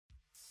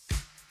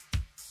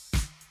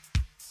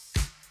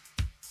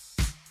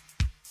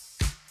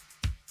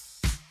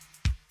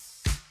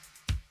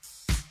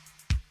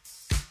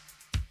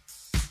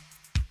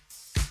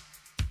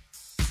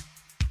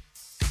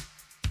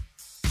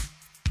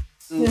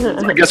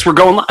I guess we're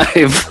going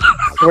live.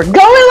 We're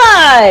going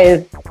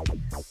live.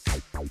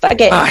 Fuck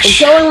it. We're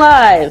going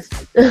live.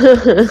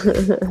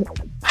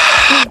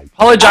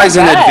 Apologize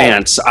in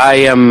advance. I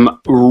am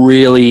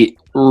really,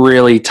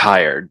 really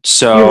tired.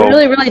 So You're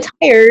really, really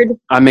tired.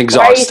 I'm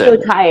exhausted. Why are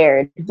you so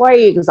tired? Why are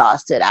you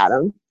exhausted,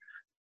 Adam?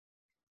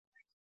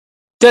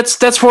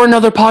 That's for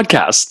another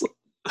podcast.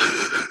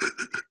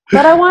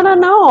 But I want to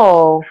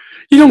know.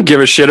 You don't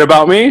give a shit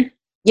about me.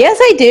 Yes,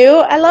 I do.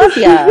 I love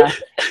you.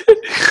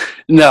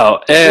 No,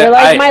 You're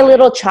like my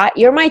little child.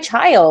 You're my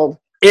child.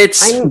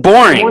 It's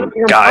boring,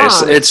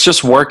 guys. It's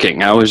just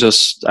working. I was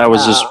just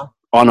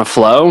on a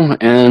flow,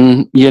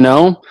 and Are you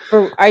tired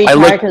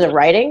because of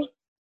writing?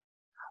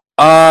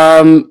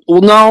 Well,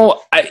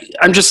 no.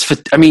 I'm just.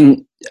 I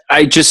mean,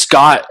 I just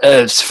got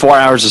 4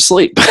 hours of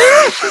sleep.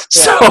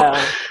 So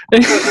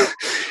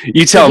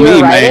you tell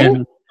me,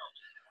 man.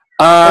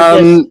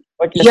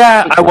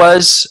 Yeah, I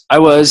was,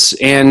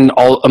 and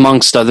all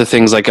amongst other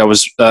things, like I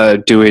was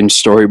doing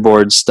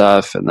storyboard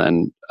stuff, and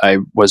then I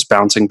was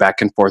bouncing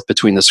back and forth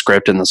between the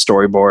script and the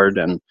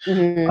storyboard, and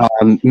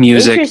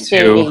music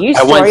too. You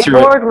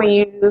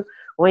storyboard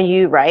when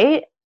you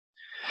write?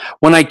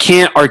 When I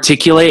can't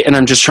articulate and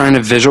I'm just trying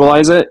to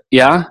visualize it,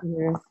 yeah.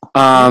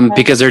 Mm-hmm.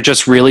 Because they're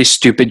just really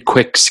stupid,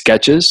 quick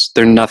sketches.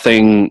 They're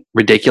nothing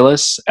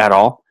ridiculous at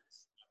all.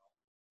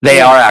 They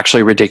are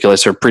actually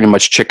ridiculous. They're pretty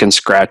much chicken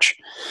scratch.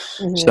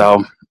 Mm-hmm.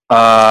 So,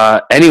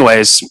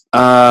 anyways,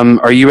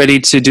 are you ready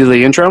to do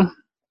the intro?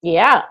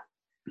 Yeah.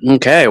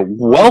 Okay.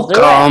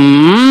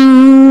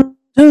 Welcome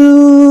to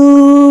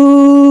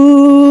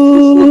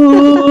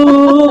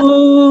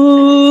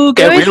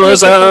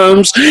Gabriel's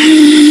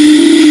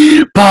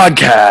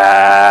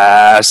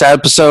podcast,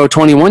 episode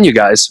 21, you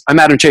guys. I'm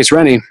Adam Chase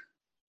Rennie.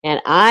 And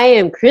I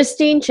am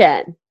Christine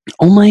Chen.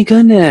 Oh my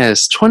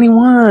goodness,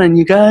 21,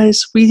 you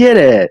guys. We did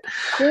it.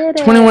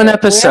 21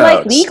 episodes. We're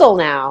like legal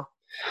now.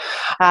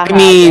 I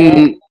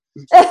mean,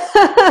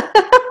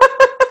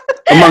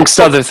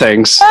 amongst other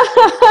things.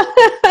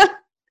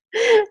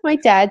 My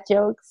dad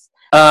jokes.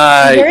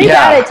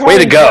 Yeah, way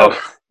to go.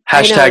 Jokes.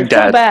 Hashtag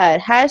dad. So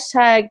bad.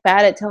 Hashtag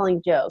bad at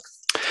telling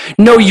jokes.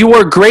 No, you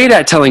are great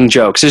at telling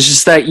jokes. It's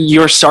just that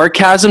your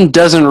sarcasm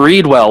doesn't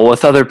read well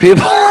with other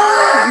people.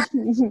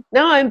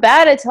 No, I'm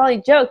bad at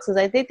telling jokes because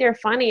I think they're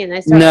funny, and I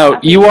start. No,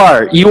 you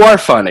are. You are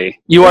funny.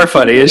 You are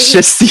funny. It's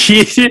just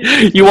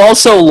you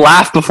also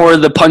laugh before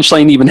the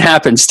punchline even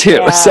happens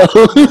too. Yeah, so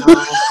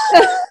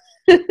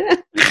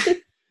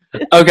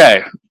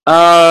okay.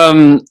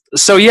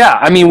 So yeah,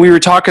 I mean, we were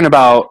talking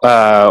about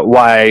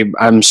why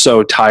I'm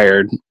so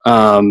tired,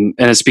 and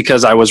it's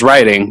because I was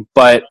writing.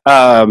 But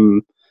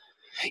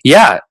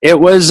yeah, it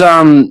was.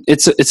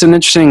 It's an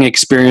interesting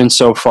experience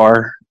so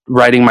far.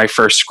 Writing my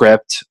first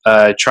script,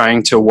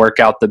 trying to work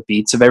out the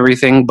beats of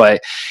everything.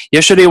 But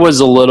yesterday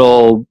was a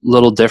little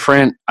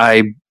different.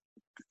 I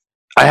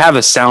have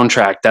a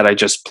soundtrack that I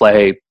just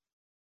play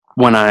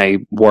when I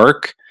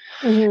work,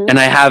 and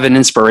I have an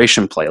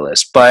inspiration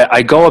playlist. But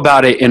I go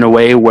about it in a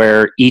way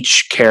where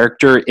each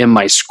character in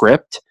my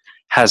script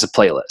has a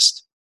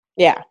playlist.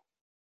 Yeah.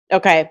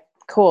 Okay.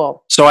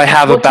 Cool. So I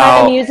have what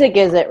kind of music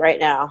is it right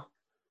now?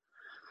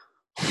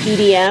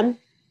 EDM.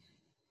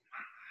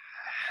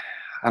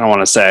 I don't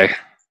want to say.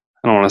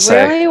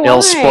 Really?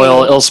 It'll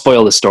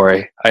spoil the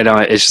story. I know.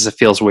 It's just, it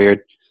feels weird.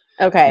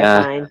 Okay,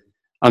 fine.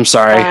 I'm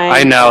sorry.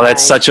 I know fine.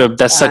 that's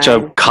such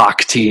a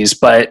cock tease,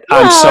 but no,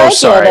 I'm so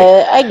sorry.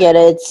 I get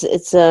it.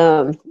 It's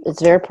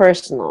very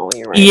personal when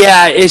you're writing.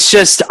 Yeah, it's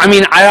just. I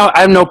mean, I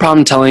have no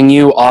problem telling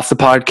you off the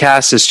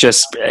podcast. It's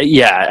just,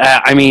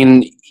 yeah. I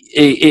mean,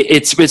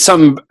 it's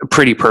something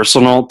pretty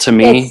personal to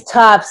me. It's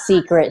top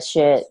secret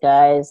shit,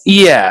 guys.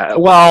 Yeah,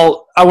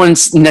 well, I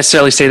wouldn't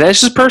necessarily say that.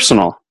 It's just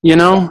personal, you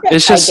know?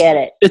 It's just, I get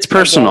it. It's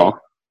personal.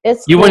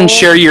 It's you cool. wouldn't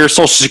share your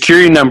social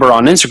security number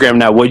on Instagram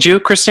now, would you,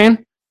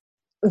 Christine?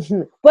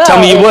 Well, tell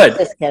me you would.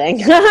 Just kidding.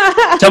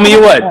 Tell me you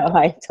would. No,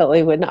 I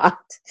totally would not.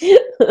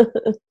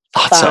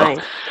 Thought so.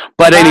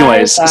 But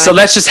anyways, so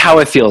that's just how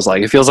it feels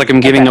like. It feels like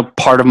I'm giving a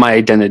part of my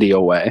identity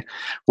away,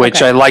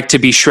 which I like to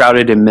be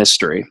shrouded in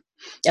mystery.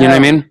 You know what I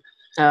mean?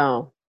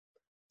 Oh,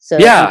 so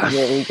yeah,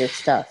 you read your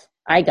stuff.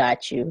 I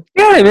got you.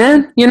 Yeah,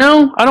 man. You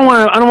know, I don't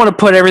want to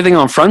put everything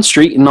on Front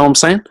Street. You know what I'm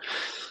saying?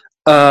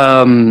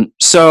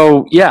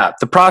 So yeah,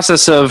 the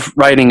process of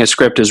writing a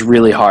script is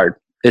really hard.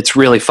 It's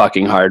really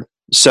fucking hard.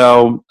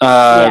 So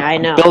yeah, I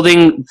know.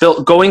 Going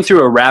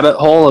through a rabbit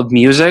hole of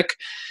music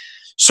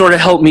sort of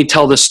helped me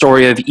tell the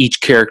story of each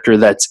character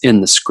that's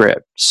in the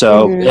script.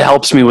 So it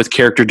helps me with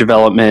character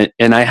development,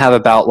 and I have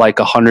about like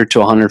 100 to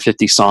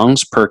 150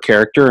 songs per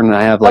character, and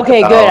I have like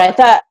good. I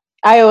thought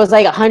I was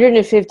like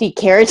 150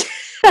 characters.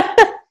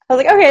 I was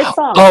like, okay, it's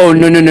songs. Oh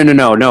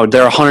no!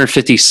 There are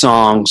 150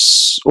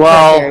 songs.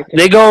 Well,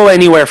 they go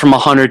anywhere from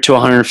 100 to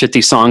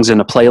 150 songs in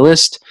a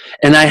playlist,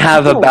 and I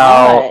have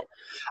about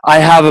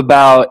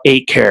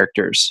 8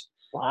 characters.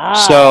 Wow.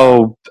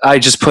 So I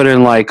just put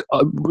in like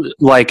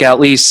at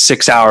least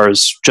 6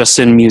 hours just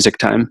in music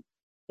time.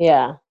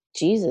 Yeah.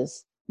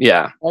 Jesus.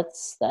 Yeah.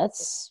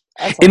 That's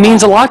It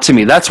means a lot to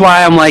me. That's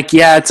why I'm like,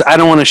 I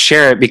don't want to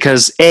share it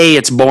because A,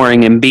 it's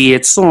boring, and B,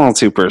 it's a little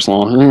too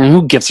personal.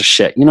 Who gives a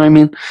shit? You know what I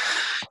mean?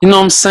 You know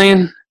what I'm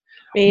saying?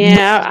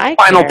 Yeah, I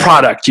Final care.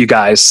 product, you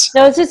guys.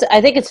 No, it's just, I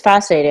think it's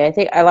fascinating. I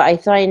think I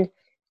find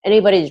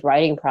anybody's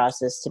writing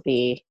process to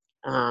be,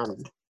 I'm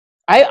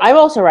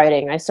also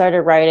writing. I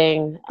started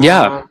writing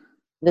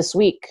this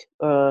week.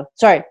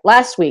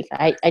 Last week.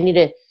 I need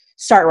to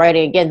start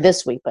writing again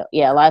this week, but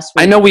yeah, last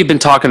week. I know we've been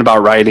talking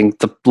about writing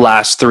the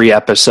last 3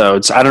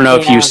 episodes. I don't know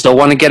if you still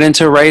want to get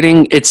into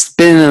writing. It's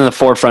been in the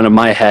forefront of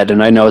my head,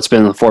 and I know it's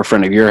been in the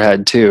forefront of your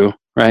head too,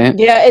 right?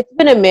 Yeah, it's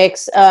been a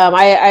mix.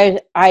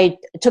 I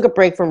took a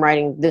break from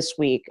writing this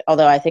week,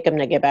 although I think I'm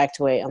going to get back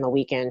to it on the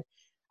weekend.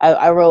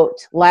 I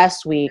wrote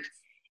last week,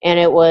 and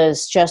it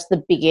was just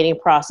the beginning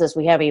process.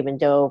 We haven't even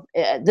dove.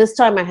 This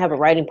time I have a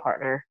writing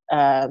partner,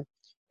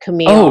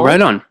 Camille. Oh,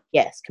 right on.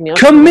 Yes, Camille.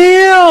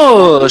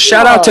 Camille!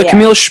 Shout out to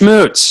Camille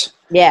Schmutz.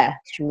 Yeah.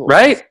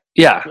 Right?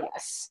 Yeah.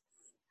 Yes.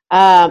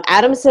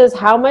 Adam says,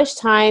 how much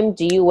time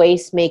do you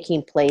waste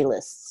making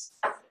playlists?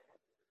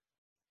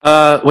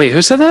 Wait,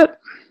 who said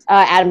that?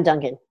 Adam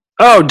Duncan.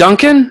 Oh,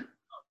 Duncan?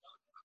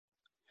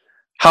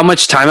 How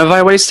much time have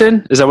I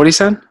wasted? Is that what he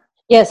said?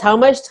 Yes. How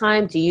much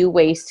time do you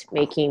waste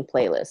making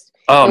playlists?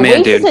 Oh, and man,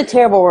 waste dude. is a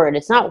terrible word.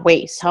 It's not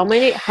waste. How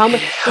much?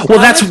 Well,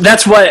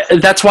 that's why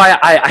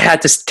I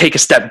had to take a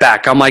step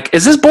back. I'm like,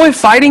 is this boy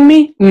fighting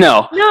me?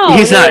 No,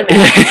 he's not.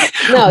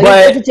 No,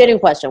 but it's a genuine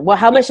question. Well,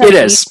 how much time do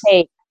you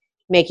take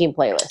making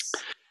playlists?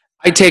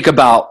 I take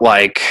about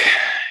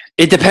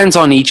it depends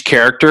on each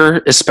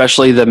character,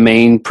 especially the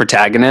main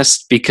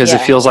protagonist, because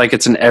it feels like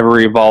it's an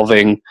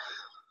ever-evolving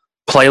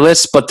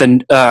playlist. But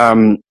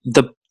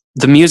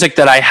the music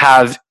that I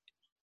have,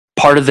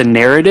 part of the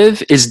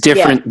narrative, is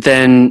different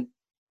than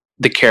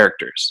the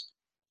characters.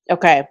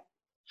 Okay.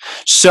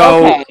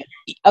 So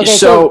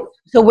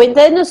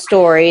within the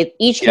story,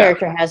 each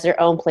character has their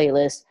own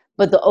playlist,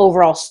 but the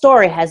overall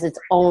story has its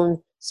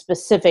own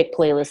specific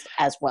playlist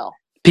as well.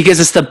 Because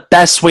it's the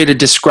best way to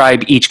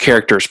describe each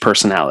character's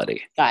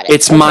personality. Got it.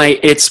 It's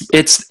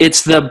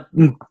the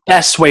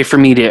best way for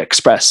me to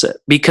express it.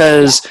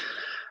 Because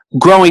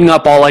growing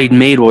up, all I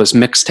made was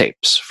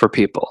mixtapes for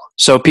people.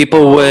 So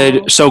people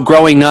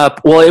growing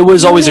up, it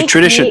was always a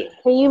tradition.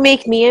 Can you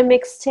make me a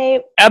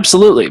mixtape?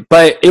 Absolutely.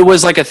 But it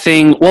was like a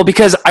thing. Well,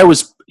 because I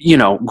was,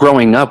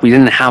 growing up, we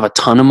didn't have a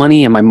ton of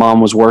money and my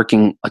mom was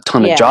working a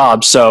ton of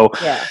jobs. So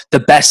the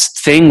best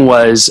thing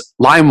was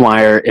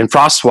LimeWire and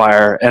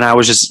FrostWire. And I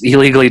was just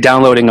illegally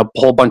downloading a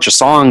whole bunch of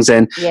songs.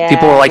 And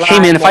people were like, hey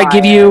man, if I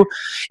give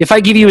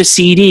you a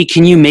CD,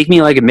 can you make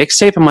me like a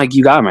mixtape? I'm like,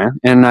 you got it, man.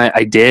 And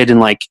I did.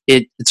 And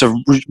it's a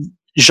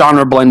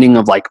genre blending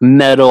of like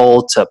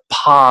metal to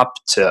pop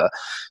to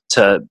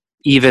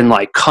even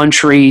like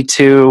country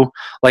too.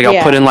 Like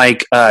I'll put in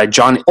like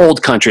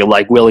old country,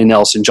 like Willie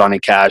Nelson, Johnny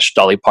Cash,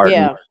 Dolly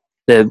Parton,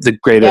 the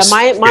greatest,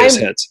 greatest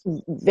hits.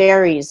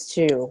 Varies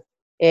too.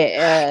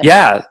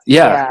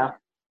 Yeah.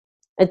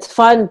 It's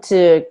fun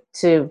to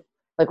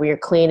like when you're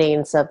cleaning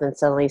and stuff, and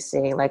suddenly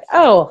seeing like,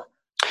 oh,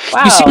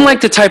 wow. You seem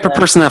like the type of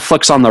person that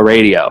flicks on the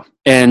radio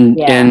and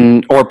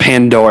or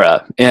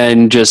Pandora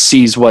and just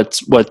sees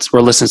what's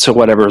or listens to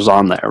whatever's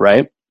on there,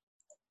 right?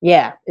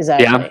 Yeah,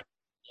 exactly. Yeah.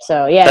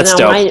 So that's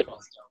dope.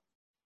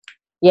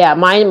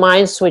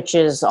 Mine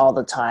switches all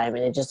the time,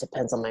 and it just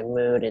depends on my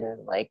mood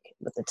and like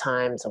with the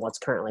times and what's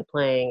currently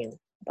playing and a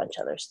bunch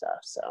of other stuff.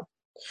 So,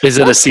 is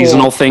it a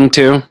seasonal thing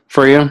too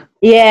for you?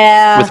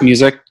 Yeah, with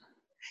music.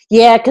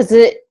 Yeah, because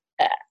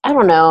I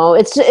don't know.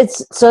 It's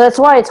so that's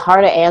why it's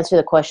hard to answer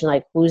the question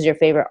like who's your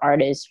favorite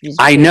artist.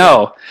 I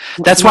know.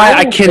 That's why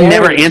I can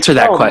never answer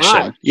that question.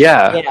 Much.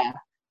 Yeah.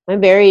 It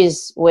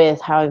varies with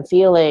how I'm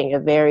feeling.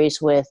 It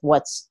varies with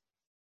what's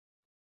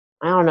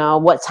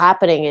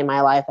happening in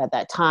my life at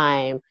that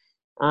time.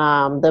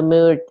 The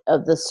mood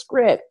of the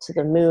script,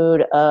 the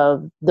mood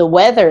of the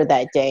weather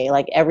that day,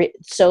 like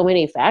so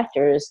many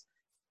factors.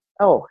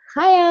 Oh,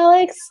 hi,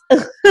 Alex.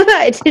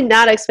 I did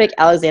not expect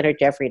Alexander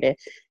Jeffrey to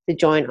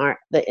join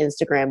the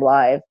Instagram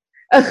live.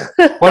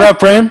 What up,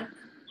 Fran?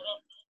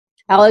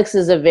 Alex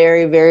is a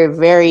very, very,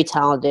 very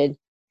talented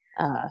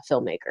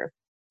filmmaker.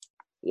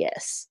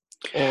 Yes.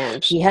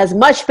 And he has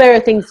much better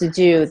things to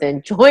do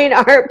than join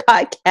our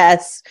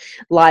podcast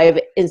live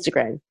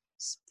Instagram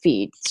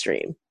feed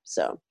stream.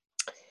 So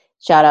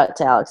shout out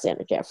to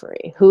Alexander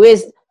Jeffrey, who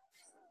is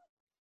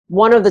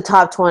one of the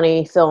top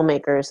 20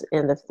 filmmakers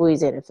in the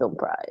Louisiana Film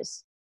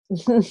Prize.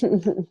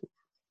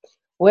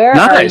 Where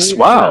nice. Are you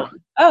wow.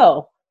 From?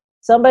 Oh,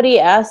 somebody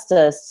asked,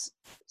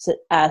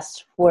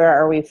 where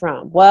are we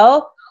from?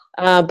 Well,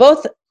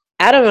 both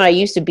Adam and I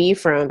used to be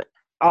from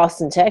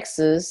Austin,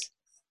 Texas.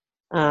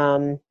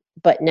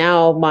 But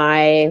now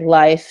my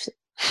life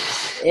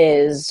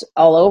is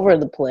all over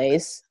the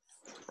place.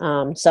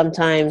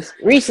 Sometimes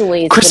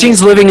recently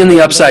Christine's living in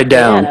the upside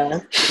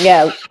down.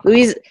 Yeah,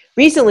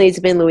 recently it's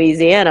been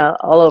Louisiana,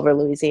 all over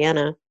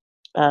Louisiana.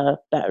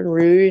 Baton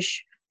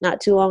Rouge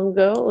not too long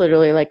ago,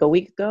 literally like a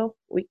week ago,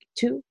 week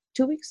 2.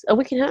 a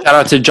week and a half. Shout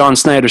out to John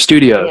Snyder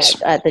Studios.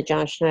 Yeah, at the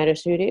John Schneider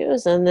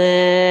Studios, and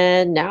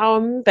then now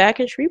I'm back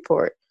in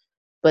Shreveport.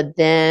 But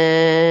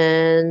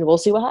then we'll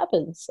see what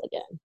happens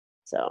again.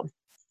 So,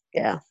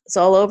 yeah, it's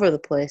all over the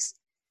place.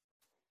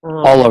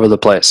 All over the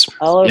place.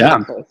 All over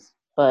the place.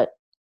 But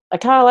I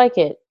kind of like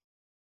it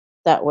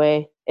that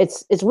way.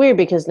 It's weird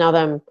because now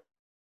that I'm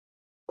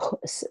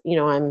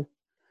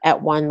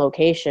at one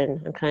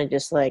location, I'm kind of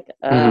just like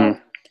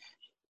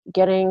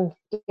getting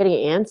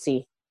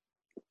antsy.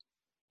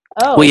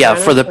 Oh, well, yeah,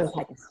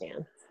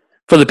 Pakistan.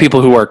 For the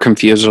people who are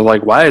confused, are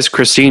like, why is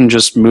Christine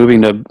just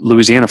moving to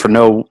Louisiana for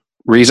no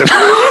reason?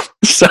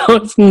 So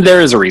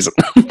there is a reason.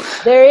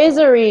 There is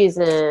a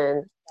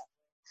reason.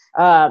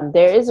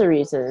 There is a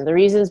reason. The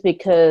reason is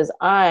because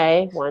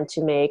I want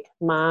to make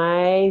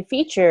my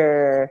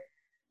feature.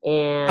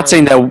 And Not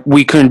saying that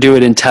we couldn't do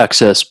it in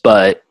Texas,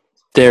 but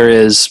there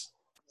is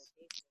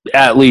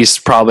at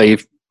least probably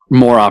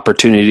more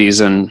opportunities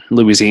in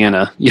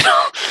Louisiana,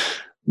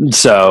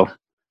 So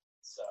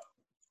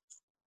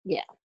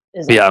yeah.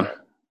 Exactly. Yeah.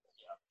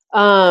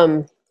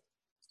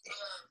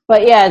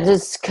 But yeah,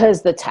 just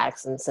because the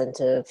tax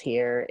incentive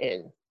here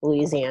in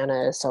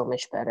Louisiana is so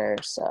much better,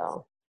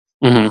 so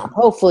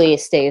hopefully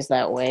it stays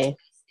that way.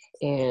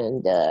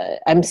 And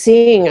I'm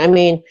seeing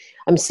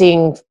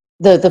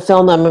the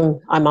film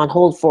I'm on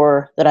hold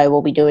for that I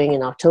will be doing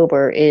in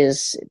October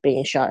is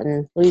being shot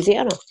in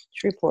Louisiana,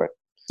 Shreveport.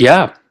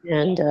 Yeah.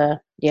 And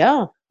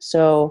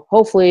so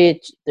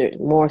hopefully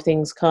more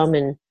things come,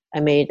 and I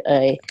made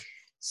a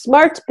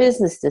smart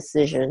business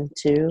decision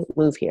to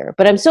move here.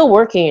 But I'm still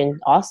working in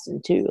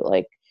Austin too.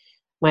 Like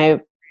my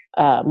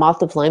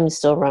Moth of Flame is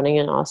still running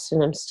in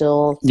Austin. I'm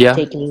still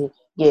taking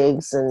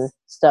gigs and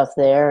stuff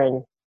there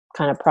and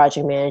kind of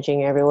project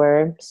managing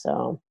everywhere.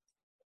 So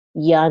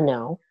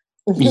no.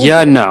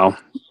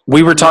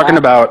 We were talking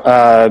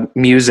about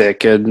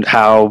music and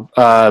how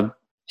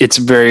it's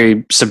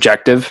very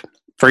subjective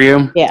for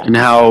you, and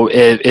how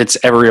it's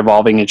ever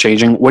evolving and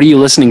changing. What are you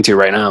listening to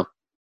right now?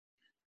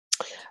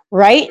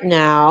 Right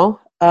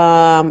now,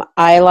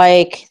 I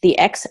like the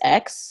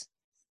XX.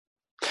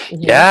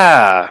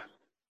 Yeah.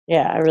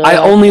 Yeah, I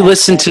only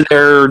listened to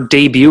their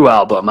debut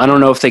album. I don't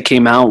know if they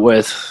came out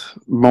with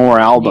more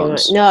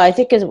albums. No, I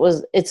think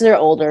it's their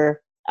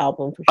older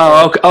album for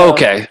sure. Oh,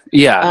 okay.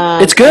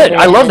 Yeah. It's good.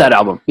 I love that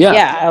album. Yeah.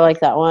 Yeah, I like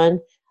that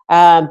one.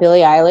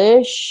 Billie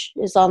Eilish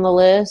is on the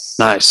list.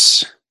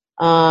 Nice.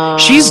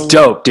 She's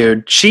dope,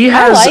 dude. She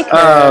has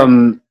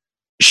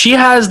she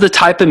has the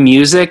type of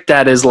music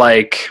that is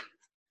like,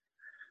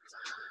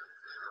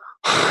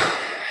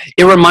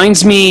 it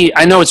reminds me,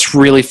 I know it's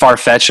really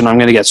far-fetched and I'm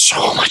going to get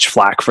so much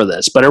flack for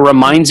this, but it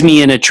reminds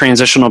me in a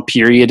transitional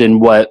period in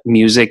what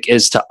music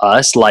is to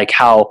us, like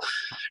how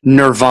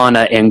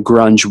Nirvana and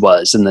grunge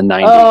was in the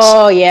 90s.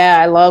 Oh yeah,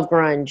 I love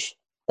grunge.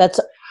 I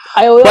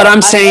always have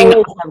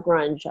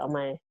grunge on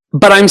my.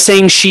 But I'm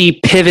saying she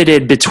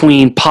pivoted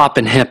between pop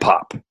and hip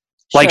hop.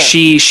 Like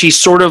she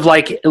sort of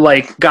like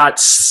got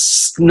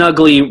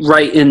snugly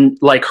right in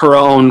like her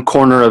own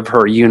corner of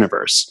her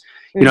universe.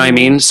 You know what I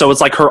mean? So it's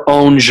like her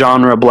own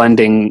genre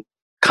blending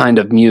kind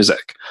of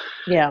music.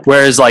 Yeah.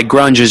 Whereas like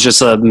grunge is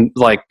just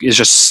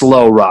just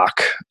slow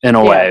rock in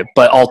a way,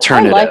 but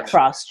alternative. I like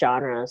cross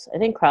genres. I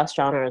think cross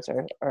genres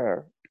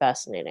are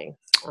fascinating.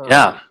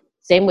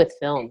 Same with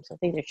films. I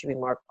think there should be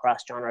more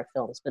cross genre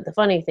films. But the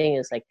funny thing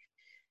is, like,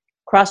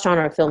 cross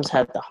genre films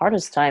have the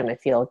hardest time, I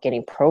feel,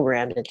 getting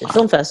programmed into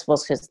film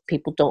festivals because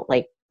people don't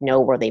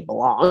know where they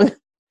belong.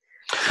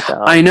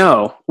 So. I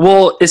know.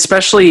 Well,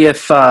 especially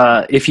if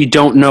you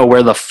don't know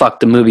where the fuck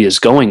the movie is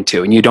going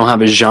to, and you don't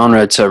have a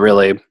genre to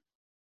really.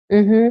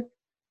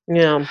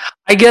 Yeah.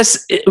 I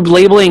guess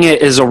labeling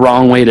it is a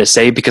wrong way to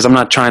say, because I'm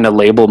not trying to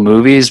label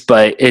movies,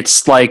 but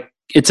it's like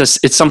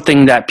it's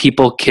something that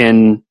people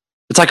can.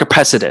 It's like a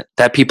precedent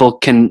that people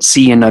can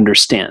see and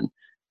understand.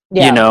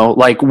 Yeah. You know,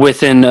 like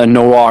within a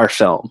noir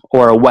film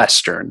or a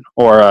Western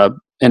or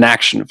an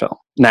action film,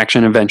 an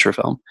action adventure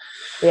film.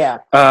 Yeah.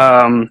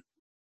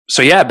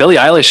 So yeah, Billie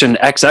Eilish and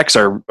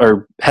XX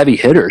are heavy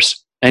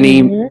hitters. Any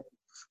others?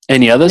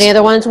 Any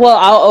other ones? Well,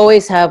 I'll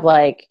always have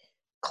like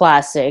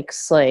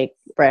classics like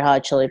Red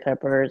Hot Chili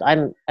Peppers. I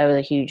was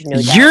a huge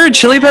You're a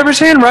Chili Peppers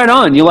fan, right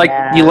on. You like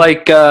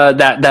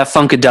that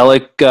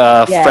funkadelic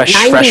fresh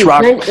 90s, fresh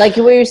rock. Like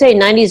what you're saying,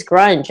 90s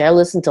grunge. I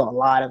listen to a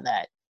lot of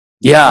that.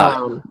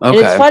 Yeah. And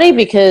it's funny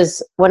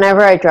because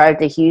whenever I drive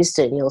to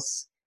Houston,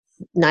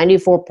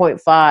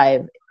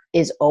 94.5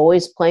 is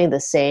always playing the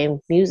same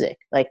music.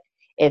 Like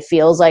it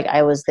feels like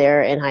I was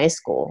there in high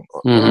school.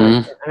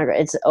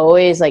 It's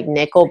always like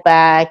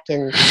Nickelback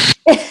and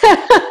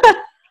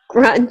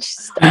grunge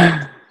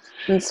stuff.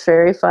 It's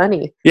very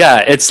funny. Yeah,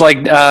 it's like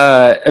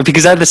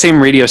because I had the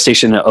same radio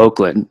station in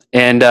Oakland,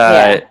 and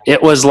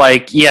it was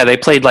like they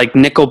played like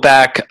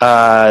Nickelback.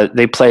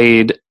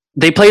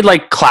 They played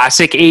like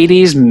classic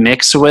 80s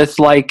mixed with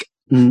like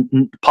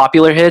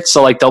popular hits.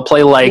 So like they'll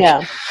play like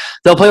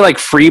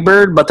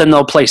Freebird, but then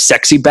they'll play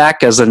Sexy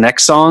Back as the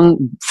next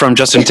song from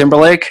Justin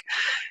Timberlake.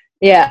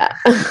 Yeah.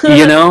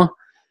 You know?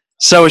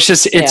 So it's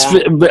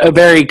a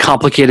very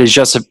complicated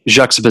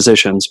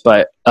juxtapositions,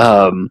 but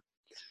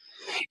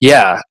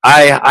yeah,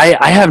 I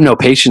have no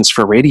patience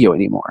for radio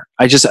anymore.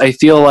 I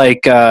feel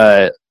like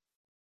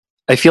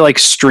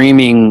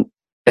streaming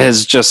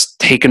has just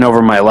taken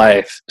over my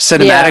life,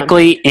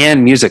 cinematically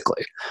and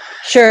musically.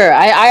 Sure,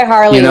 I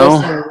hardly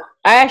listen.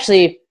 I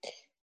actually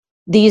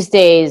these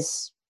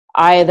days,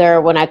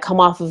 either when I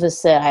come off of a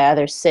set, I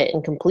either sit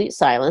in complete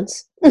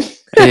silence.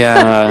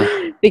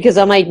 Yeah. Because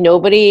I'm like, no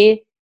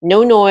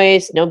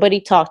noise, nobody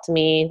talk to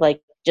me.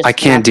 Like, just I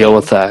can't deal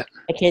with that.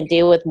 I can't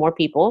deal with more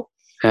people.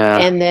 Yeah.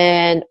 And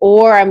then,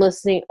 or I'm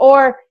listening,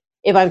 or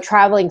if I'm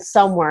traveling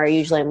somewhere,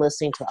 usually I'm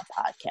listening to a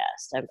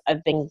podcast.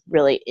 I've been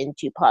really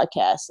into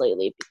podcasts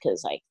lately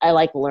because I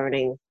like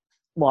learning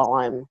while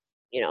I'm,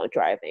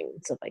 driving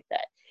and stuff like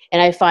that.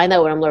 And I find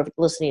that when I'm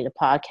listening to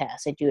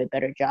podcasts, I do a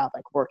better job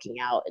like working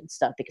out and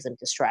stuff because I'm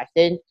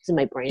distracted. So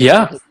my brain is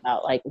thinking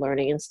about like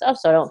learning and stuff.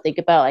 So I don't think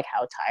about like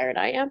how tired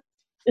I am.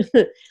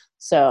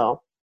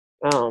 So,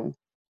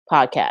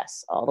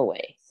 podcasts all the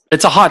way.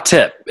 It's a hot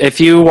tip.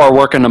 If you are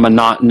working a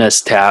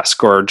monotonous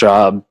task or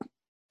job,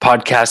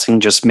 podcasting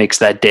just makes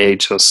that day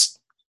just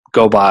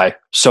go by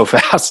so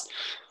fast.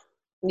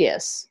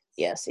 Yes.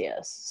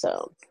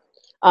 So,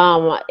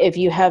 if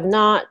you have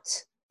not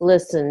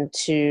listened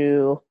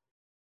to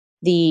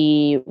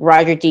the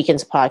Roger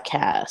Deakins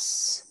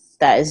podcast,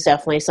 that is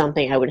definitely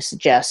something I would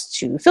suggest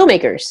to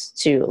filmmakers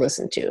to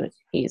listen to.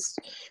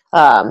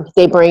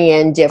 They bring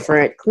in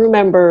different crew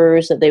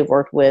members that they've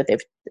worked with.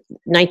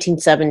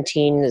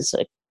 1917 is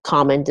a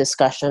common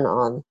discussion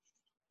on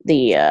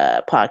the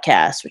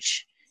podcast,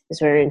 which is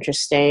very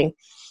interesting,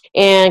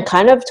 and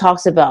kind of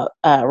talks about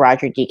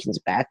Roger Deakins'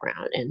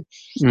 background. And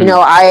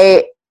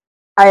I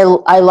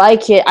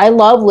like it. I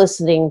love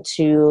listening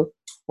to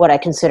what I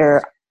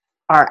consider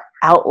are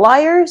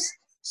outliers.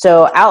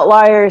 So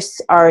outliers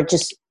are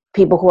just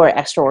people who are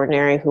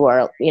extraordinary, who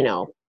are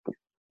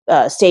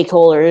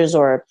stakeholders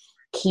or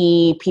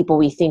key people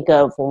we think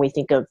of when we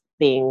think of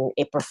being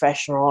a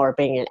professional or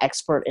being an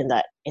expert in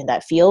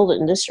that field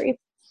industry.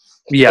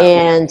 Yeah.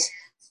 And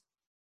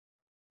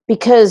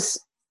because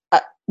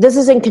this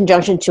is in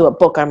conjunction to a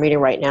book I'm reading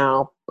right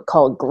now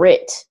called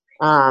Grit.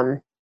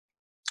 But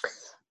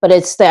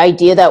it's the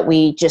idea that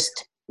we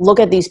just look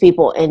at these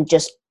people and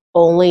just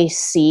only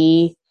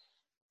see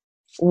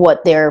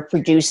what they're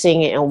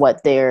producing and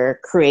what they're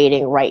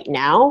creating right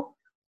now.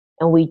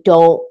 And we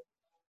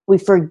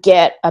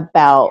forget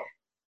about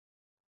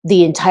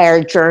the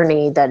entire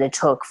journey that it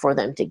took for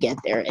them to get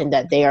there, and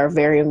that they are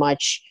very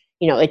much,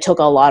 it took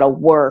a lot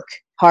of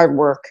hard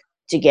work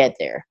to get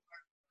there.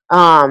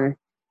 And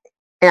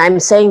I'm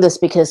saying this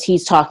because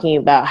he's talking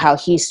about how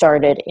he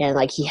started and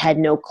like he had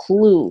no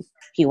clue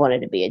he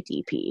wanted to be a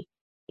DP,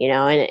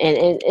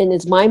 and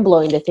it's mind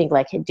blowing to think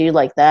like a dude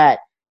like that,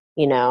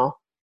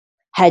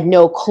 had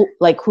no clue,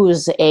 like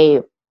who's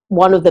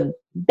one of the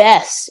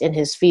best in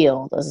his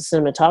field as a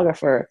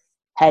cinematographer,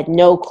 had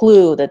no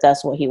clue that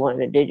that's what he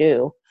wanted to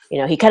do.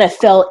 He kind of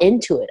fell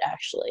into it.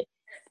 Actually,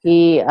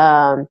 he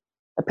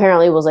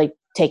apparently was like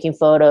taking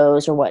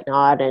photos or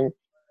whatnot, and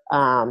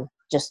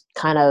just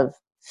kind of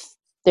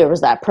there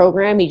was that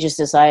program. He just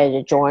decided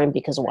to join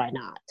because why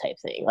not type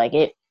thing.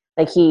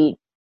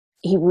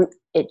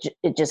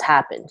 It just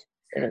happened.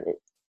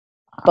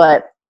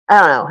 But I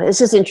don't know. It's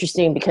just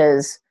interesting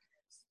because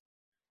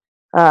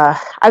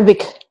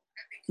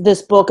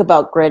this book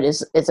about Grit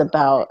is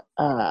about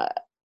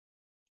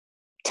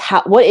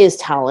what is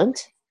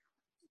talent.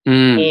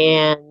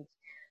 And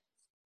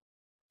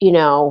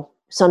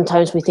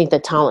sometimes we think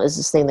that talent is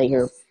this thing that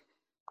you're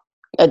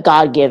a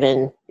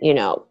God-given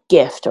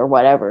gift or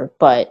whatever,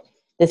 but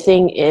the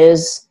thing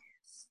is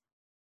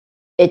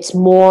it's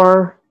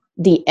more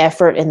the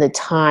effort and the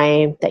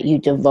time that you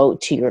devote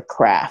to your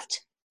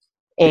craft,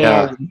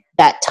 and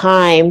that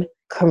time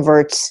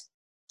converts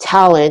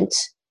talent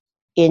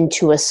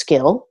into a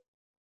skill.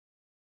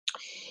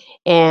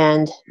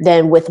 And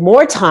then with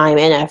more time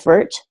and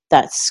effort,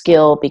 that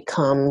skill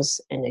becomes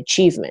an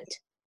achievement.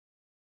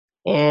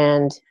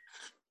 And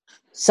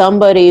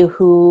somebody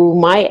who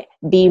might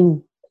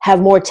have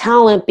more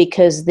talent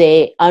because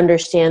they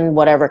understand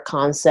whatever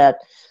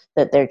concept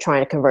that they're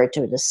trying to convert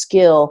to a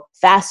skill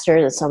faster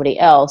than somebody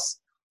else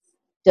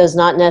does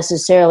not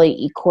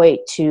necessarily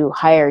equate to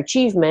higher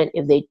achievement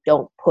if they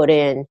don't put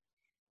in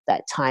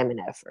that time and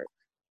effort,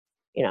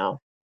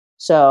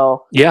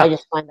 So I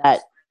just find that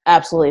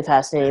absolutely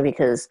fascinating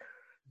because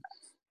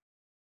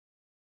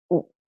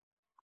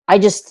I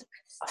just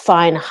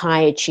find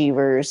high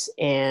achievers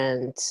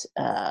and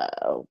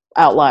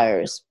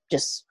outliers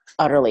just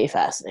utterly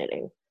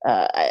fascinating.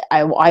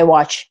 I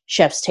watch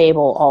Chef's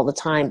Table all the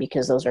time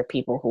because those are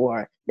people who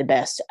are the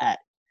best at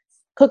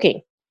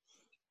cooking.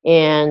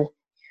 And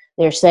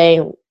they're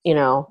saying,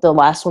 the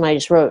last one I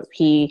just wrote,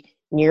 he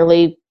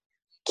nearly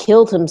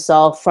killed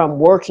himself from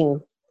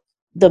working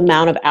the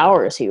amount of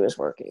hours he was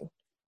working.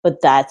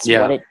 But that's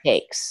what it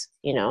takes.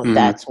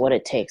 That's what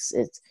it takes.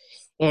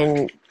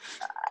 And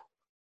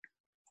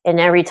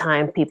every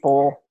time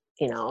people,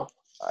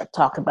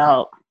 talk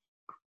about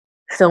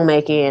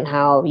filmmaking and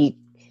how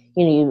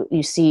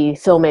you see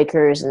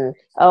filmmakers and,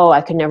 oh,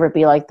 I could never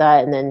be like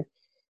that, and then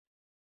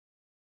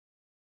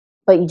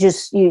but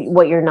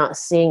what you're not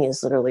seeing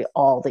is literally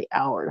all the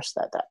hours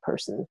that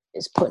person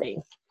is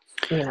putting,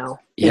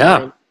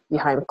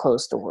 behind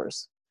closed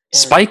doors. And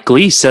Spike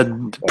Lee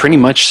said pretty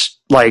much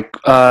like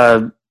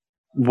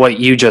what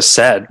you just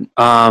said, in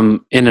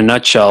a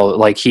nutshell.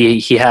 Like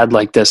he had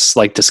like this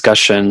like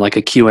discussion, like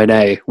a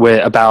Q&A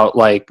about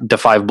like Da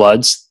 5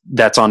 Bloods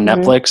that's on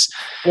Netflix.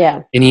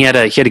 Yeah. And he had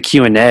a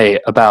Q&A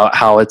about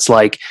how it's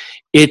like,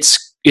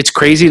 it's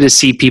crazy to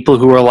see people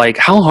who are like,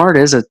 how hard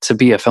is it to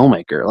be a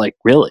filmmaker? Like,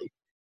 really?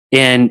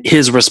 And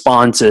his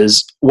response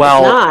is,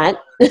 well,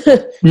 it's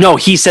not. No,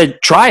 he said,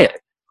 try it.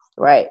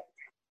 Right.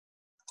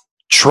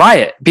 Try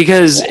it,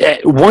 because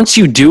once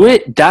you do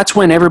it, that's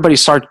when everybody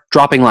starts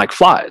dropping like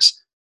flies.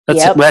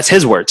 That's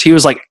his words. He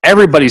was like,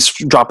 everybody's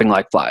dropping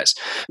like flies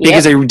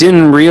because they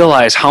didn't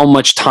realize how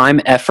much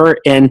time, effort,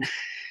 and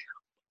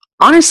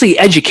honestly,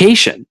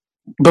 education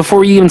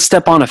before you even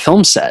step on a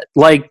film set.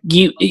 Like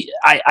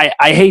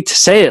I hate to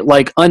say it,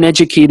 like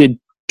uneducated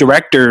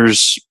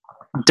directors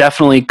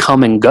definitely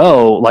come and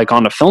go like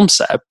on a film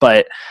set,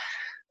 but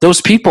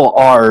those people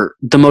are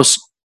the most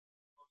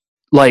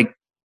like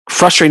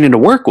frustrating to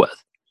work with.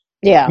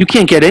 Yeah. You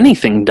can't get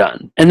anything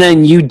done. And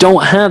then you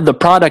don't have the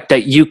product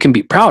that you can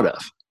be proud of.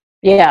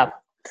 Yeah.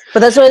 But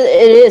that's what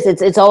it is.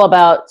 It's all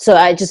about, so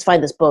I just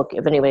find this book,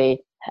 if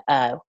anybody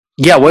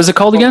what is it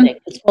called again?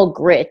 It's called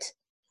Grit.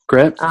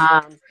 Grit?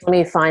 Let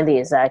me find the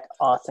exact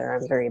author.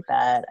 I'm very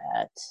bad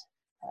at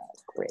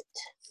Grit.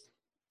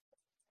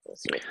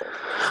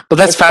 But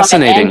that's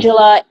fascinating.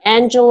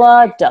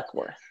 Angela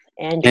Duckworth.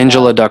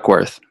 Angela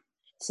Duckworth.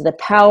 So the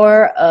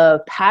power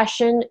of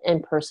passion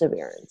and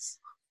perseverance.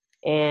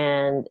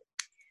 And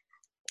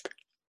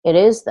it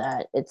is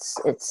that.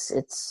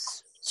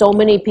 It's so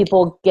many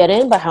people get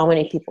in, but how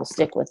many people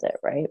stick with it,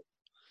 right?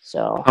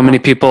 So how many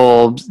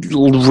people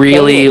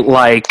really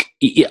like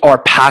are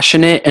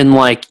passionate and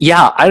like,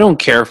 yeah, I don't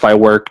care if I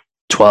work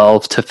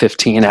 12 to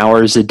 15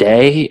 hours a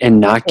day and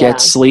not get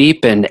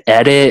sleep and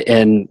edit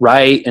and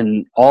write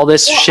and all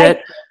this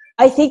shit.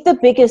 I think the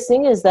biggest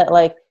thing is that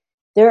like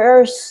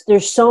there's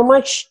so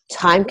much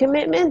time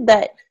commitment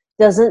that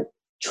doesn't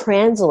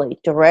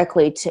translate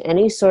directly to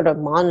any sort of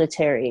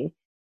monetary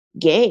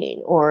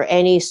gain or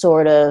any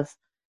sort of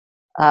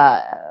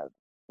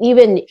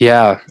even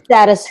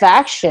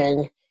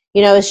satisfaction.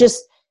 It's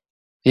just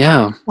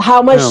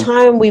how much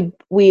time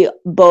we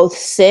both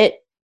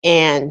sit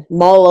and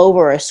mull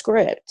over a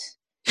script.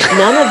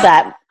 None of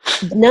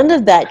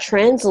that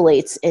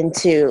translates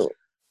into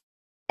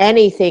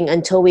anything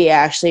until we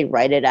actually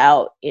write it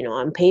out,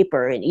 on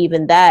paper. And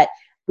even that,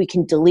 we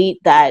can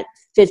delete that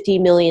 50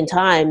 million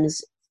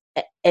times,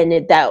 and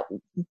that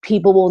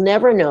people will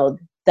never know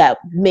that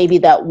maybe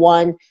that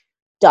one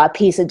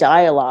piece of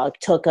dialogue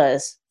took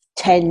us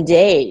 10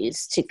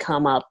 days to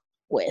come up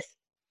with,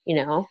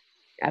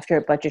 after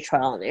a bunch of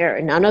trial and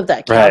error. None of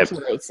that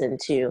calculates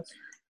into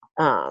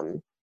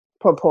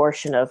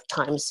proportion of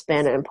time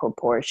spent and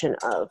proportion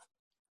of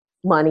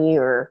money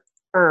or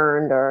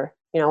earned, or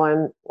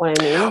what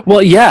I mean?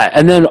 Well, yeah.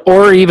 And then,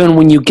 or even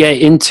when you get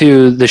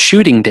into the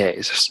shooting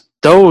days,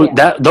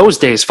 those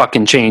days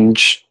fucking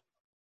change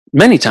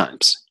many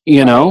times,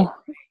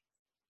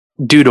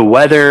 due to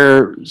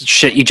weather,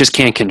 shit you just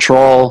can't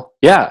control.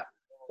 Yeah.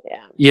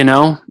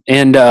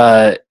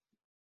 And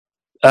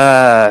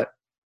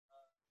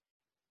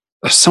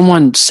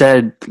someone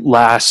said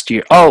last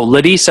year,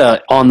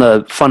 Ladisa on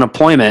the Fun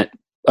Employment,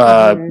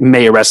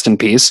 may rest in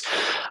peace,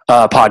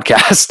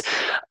 podcast.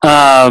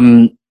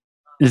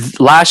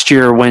 Last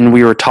year when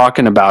we were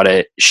talking about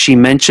it, she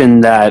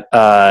mentioned that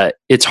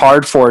it's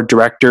hard for a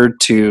director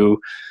to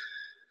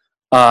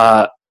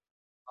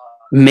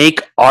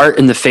make art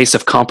in the face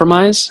of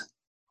compromise.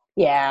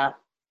 Yeah.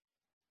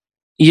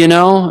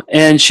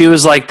 And she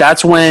was like,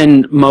 that's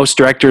when most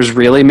directors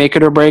really make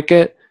it or break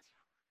it,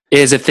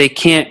 is if they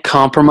can't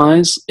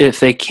compromise, if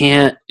they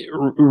can't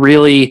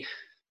really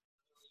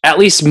at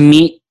least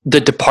meet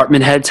the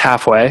department heads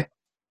halfway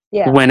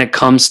when it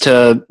comes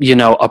to,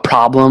 a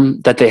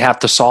problem that they have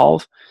to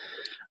solve.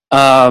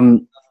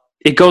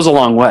 It goes a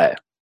long way.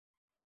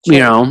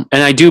 And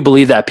I do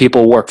believe that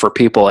people work for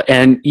people,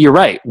 and you're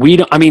right.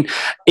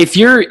 If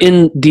you're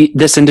in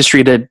this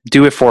industry to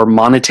do it for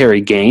monetary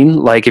gain,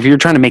 like if you're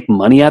trying to make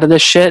money out of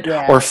this shit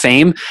or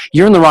fame,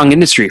 you're in the wrong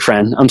industry,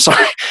 friend. I'm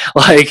sorry.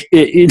 Like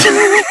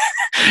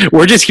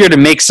we're just here to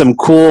make some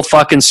cool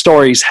fucking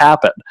stories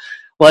happen.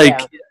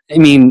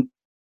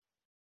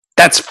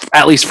 That's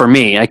at least for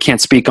me. I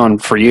can't speak on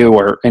for you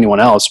or anyone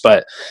else,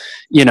 but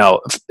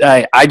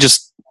I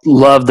just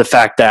love the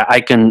fact that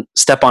I can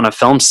step on a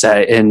film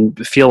set and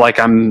feel like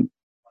I'm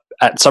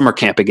at summer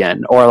camp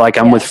again, or like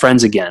I'm with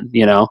friends again.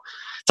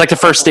 It's like the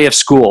first day of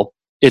school.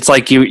 It's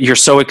like you're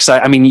so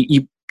excited. I mean,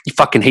 you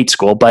fucking hate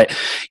school, but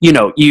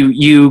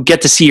you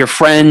get to see your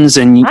friends,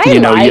 and I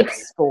like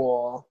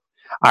school.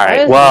 All I right.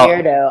 was Well,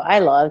 weirdo. I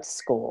loved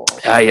school.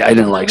 I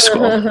didn't like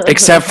school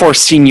except for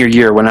senior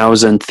year when I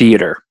was in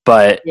theater.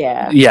 But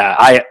Yeah.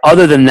 yeah,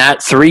 other than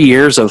that, 3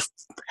 years of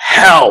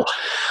hell.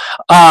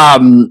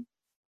 Um,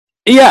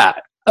 yeah.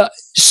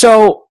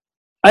 So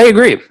I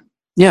agree.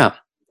 Yeah,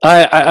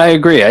 I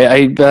agree.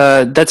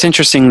 That's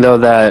interesting though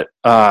that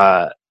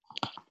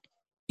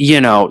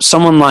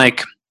someone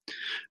like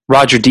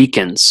Roger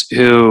Deakins,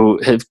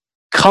 who have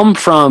come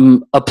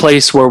from a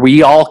place where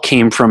we all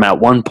came from at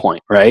one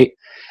point, right?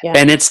 Yeah.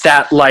 And it's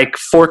that like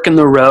fork in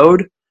the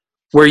road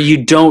where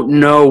you don't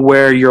know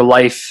where your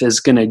life is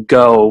going to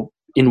go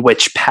in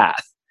which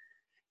path,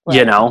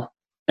 Right.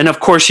 And of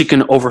course you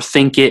can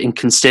overthink it and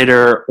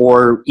consider,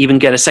 or even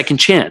get a second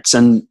chance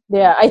and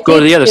Yeah, I think go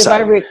to the other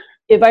side.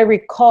 If I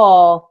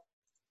recall,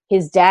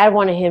 his dad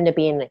wanted him to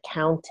be an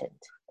accountant,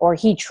 or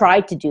he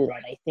tried to do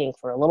that, I think,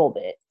 for a little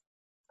bit.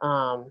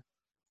 Yeah.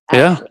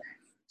 Actually.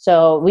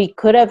 So we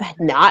could have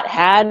not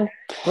had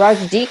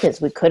Roger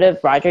Deakins.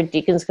 Roger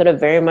Deakins could have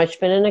very much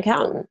been an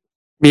accountant.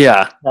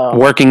 Yeah. So,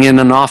 working in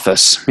an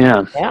office.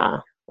 Yeah. yeah,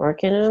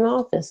 working in an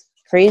office.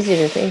 Crazy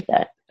to think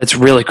that. It's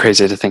really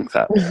crazy to think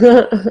that.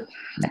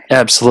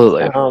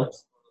 Absolutely.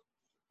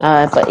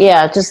 But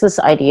yeah, just this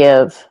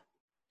idea of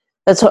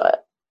that's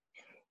what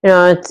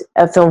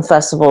at film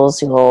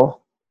festivals,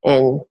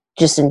 and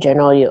just in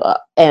general,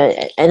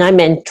 and I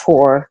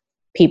mentor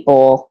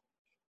people,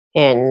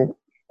 and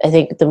I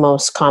think the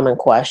most common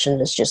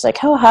question is just like,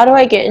 how do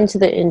I get into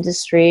the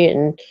industry,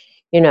 and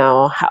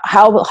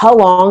how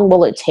long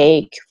will it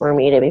take for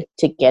me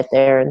to get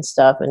there and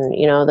stuff, and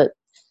that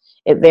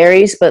it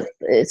varies, but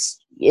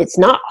it's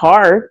not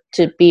hard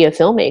to be a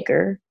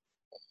filmmaker.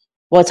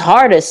 What's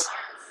hard is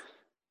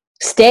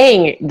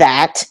staying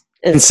that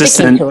and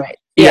Consistent. sticking to it.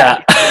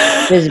 Yeah.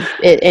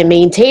 And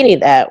maintaining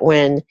that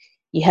when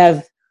you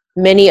have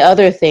many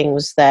other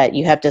things that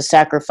you have to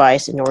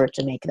sacrifice in order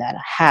to make that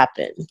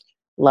happen,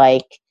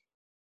 like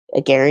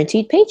a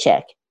guaranteed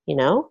paycheck,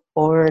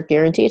 or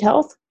guaranteed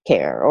health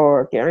care,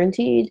 or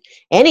guaranteed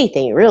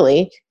anything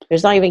really.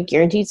 There's not even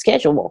guaranteed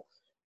schedule.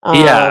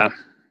 Yeah.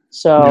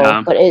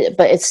 But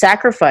it's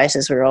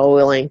sacrifices we're all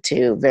willing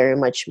to very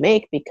much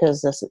make,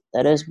 because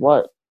that is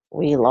what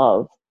we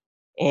love.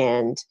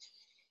 And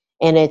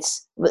there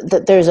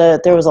was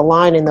a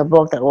line in the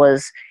book that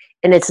was,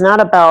 and it's not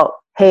about,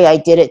 hey, I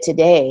did it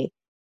today.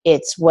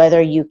 It's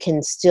whether you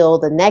can still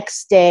the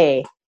next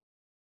day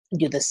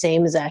do the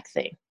same exact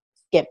thing,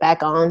 get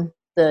back on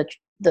the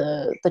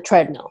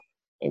treadmill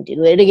and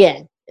do it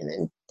again, and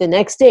then the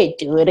next day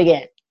do it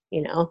again.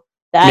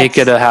 That's make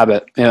it a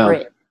habit. Yeah.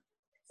 grit.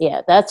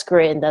 Yeah, that's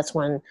great, and that's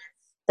when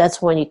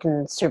you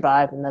can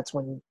survive, and that's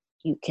when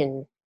you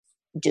can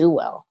do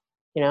well.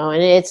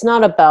 And it's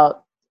not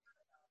about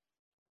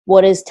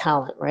what is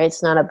talent, right?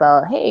 It's not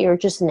about, hey, you're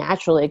just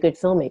naturally a good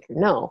filmmaker.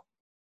 No,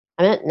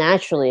 I'm not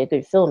naturally a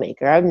good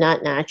filmmaker. I'm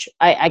not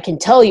I can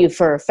tell you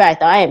for a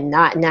fact I am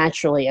not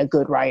naturally a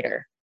good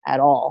writer at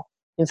all.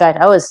 In fact,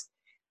 I was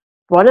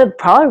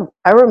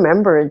I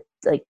remember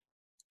like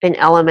in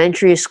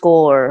elementary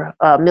school or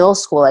middle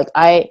school, like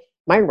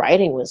my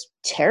writing was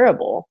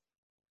terrible,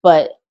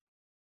 but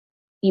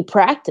you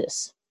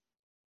practice.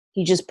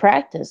 You just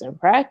practice and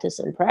practice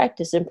and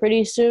practice, and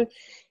pretty soon,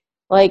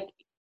 like,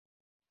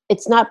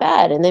 it's not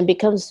bad, and then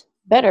becomes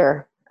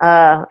better.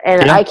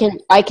 And Yeah.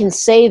 I can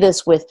say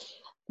this with,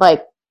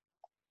 like,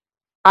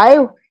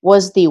 I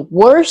was the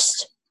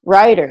worst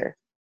writer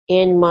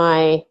in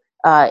my.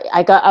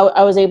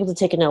 I was able to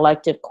take an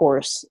elective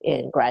course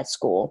in grad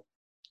school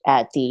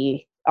at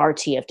the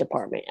RTF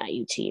department at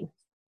UT,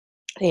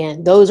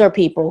 and those are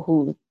people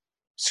who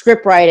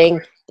script writing.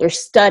 They're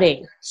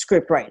studying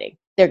script writing.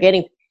 They're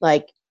getting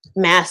like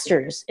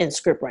masters in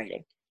script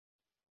writing.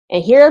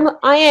 And here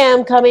I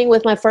am coming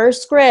with my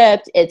first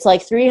script. It's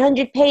like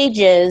 300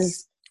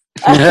 pages.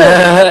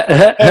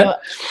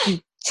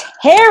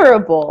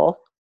 Terrible.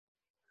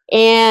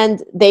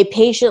 And they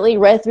patiently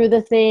read through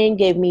the thing,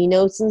 gave me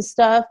notes and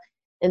stuff.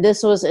 And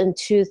this was in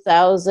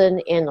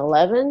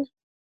 2011.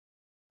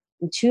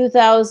 In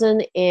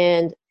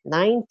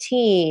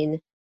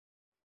 2019,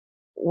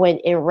 when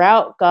En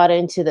Route got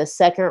into the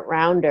second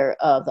rounder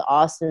of the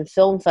Austin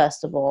Film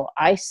Festival,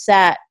 I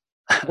sat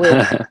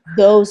with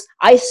those.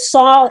 I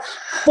saw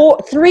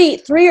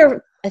three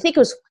or I think it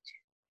was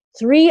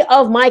 3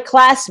 of my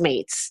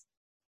classmates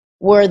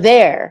were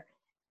there,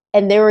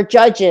 and they were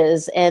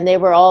judges, and they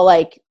were all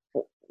like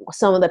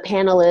some of the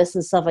panelists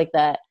and stuff like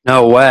that.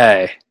 No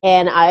way.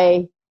 And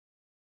I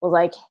was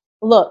like,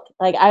 look,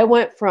 like I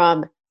went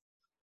from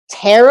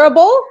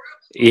terrible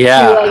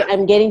to like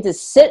I'm getting to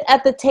sit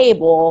at the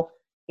table,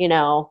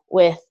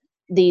 with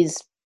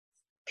these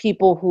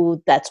people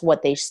who that's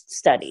what they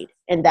studied.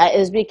 And that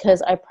is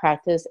because I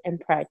practice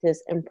and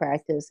practice and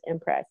practice and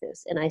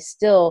practice, and I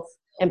still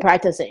am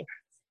practicing,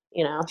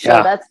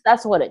 so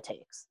that's what it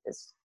takes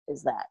is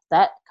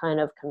that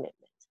kind of commitment.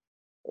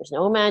 There's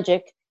no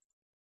magic.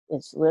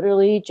 It's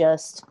literally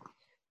just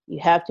you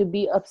have to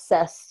be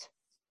obsessed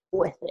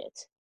with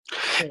it,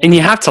 and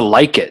you have to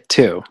like it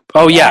too.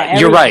 Oh yeah,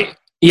 you're right.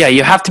 Yeah,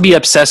 you have to be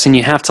obsessed and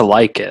you have to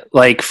like it.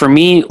 Like for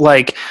me,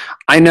 like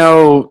I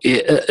know,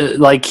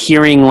 like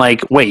hearing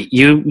like, wait,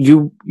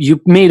 you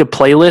made a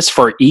playlist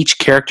for each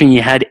character and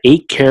you had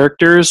 8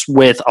 characters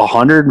with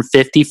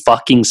 150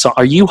 fucking songs.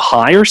 Are you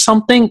high or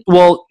something?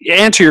 Well,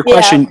 answer your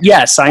question.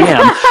 Yes, I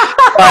am.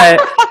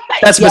 But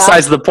that's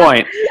besides the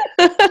point.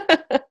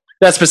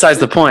 That's besides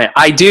the point.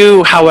 I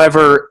do,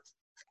 however,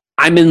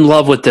 I'm in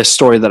love with this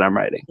story that I'm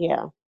writing.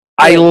 Yeah.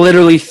 I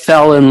literally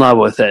fell in love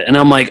with it, and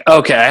I'm like,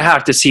 okay, I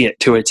have to see it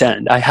to its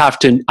end. I have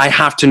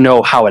to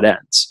know how it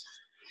ends.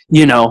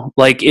 You know,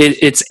 like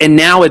it's and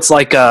now it's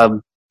like I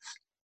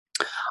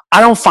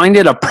don't find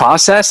it a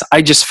process.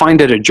 I just find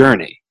it a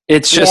journey.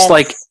 It's just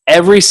like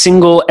every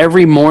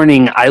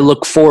morning I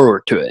look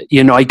forward to it.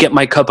 You know, I get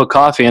my cup of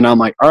coffee and I'm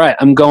like, all right,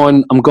 I'm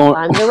going. On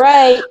the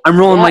right. I'm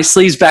rolling my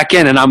sleeves back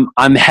in and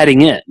I'm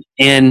heading in.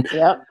 And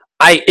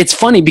it's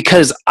funny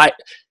because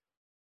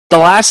the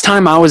last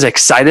time I was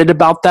excited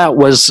about that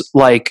was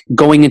like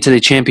going into the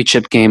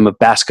championship game of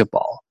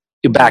basketball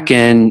back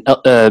in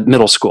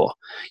middle school,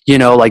 you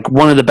know, like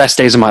one of the best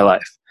days of my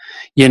life,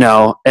 you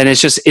know, and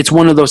it's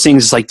one of those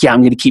things. It's like, yeah,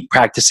 I'm going to keep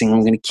practicing.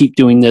 I'm going to keep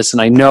doing this. And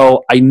I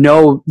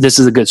know this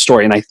is a good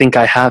story and I think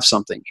I have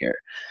something here.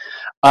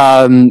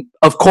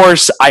 Of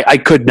course I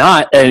could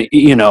not,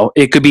 you know,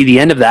 it could be the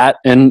end of that.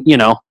 And, you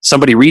know,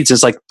 somebody reads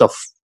it's like the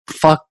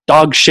fuck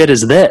dog shit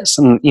is this,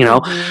 and you know,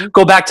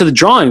 go back to the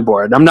drawing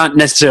board. I'm not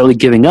necessarily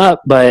giving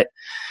up, but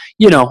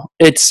you know,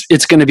 it's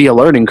going to be a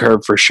learning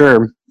curve for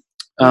sure.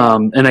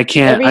 And I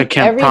can't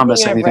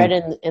promise anything. I've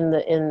read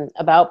in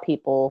about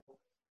people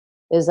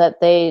is that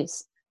they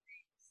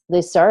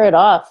started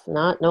off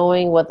not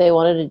knowing what they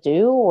wanted to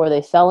do, or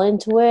they fell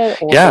into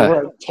it, or they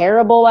were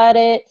terrible at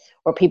it,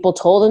 or people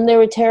told them they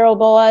were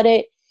terrible at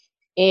it,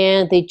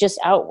 and they just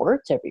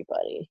outworked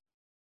everybody.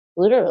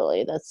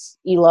 Literally,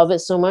 you love it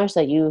so much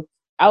that you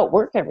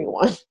outwork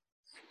everyone.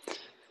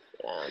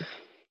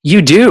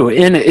 You do,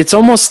 and it's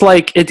almost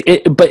like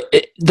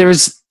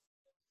there's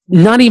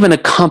not even a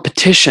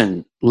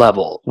competition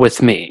level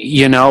with me,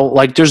 you know,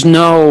 like there's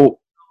no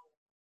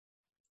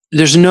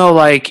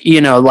like,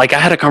 you know, like I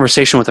had a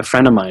conversation with a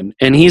friend of mine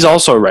and he's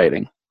also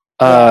writing,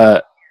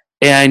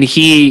 and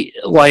he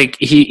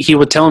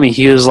would tell me,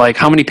 he was like,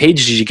 how many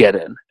pages did you get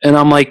in? And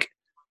I'm like,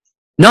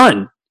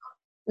 none.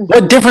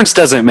 What difference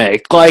does it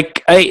make?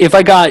 Like, if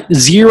I got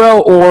 0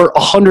 or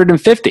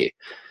 150,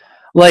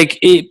 like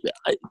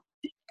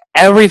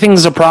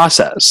everything's a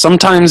process.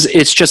 Sometimes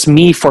it's just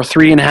me for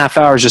 3.5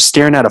 hours just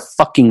staring at a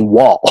fucking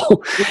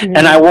wall,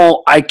 and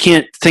I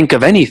can't think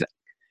of anything.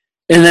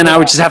 And then I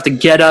would just have to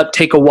get up,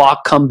 take a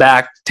walk, come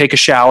back, take a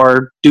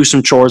shower, do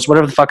some chores,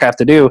 whatever the fuck I have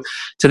to do,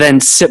 to then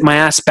sit my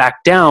ass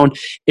back down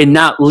and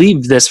not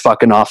leave this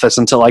fucking office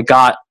until I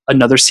got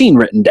another scene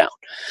written down.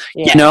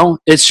 You know,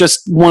 it's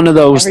just one of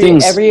those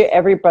things.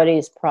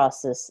 Everybody's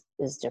process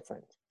is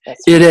different.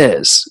 It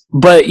is,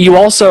 but you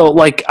also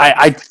like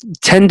I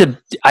tend to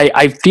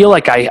I feel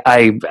like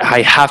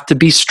I have to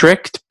be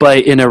strict, but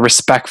in a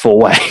respectful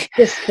way.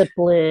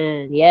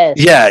 Discipline, yes.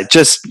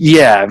 Just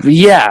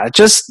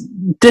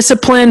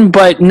discipline,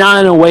 but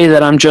not in a way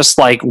that I'm just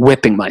like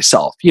whipping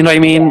myself. You know what I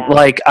mean? Yeah.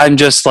 Like I'm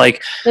just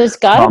like there's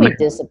got to be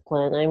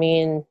discipline. I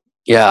mean,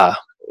 yeah.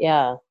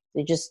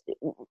 They just,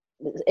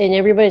 and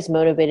everybody's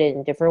motivated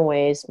in different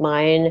ways.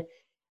 Mine,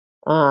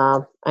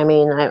 I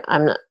mean,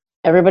 I'm not.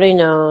 Everybody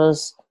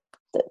knows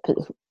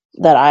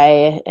that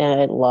I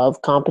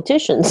love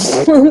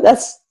competitions.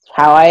 That's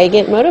how I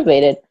get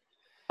motivated.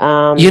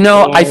 You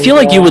know, I feel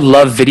like you would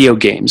love video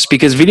games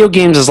because video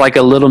games is like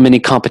a little mini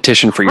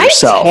competition for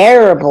yourself. I'm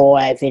terrible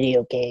at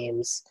video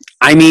games.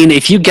 I mean,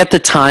 if you get the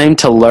time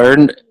to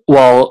learn,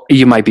 well,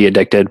 you might be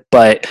addicted,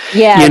 but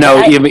you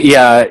know,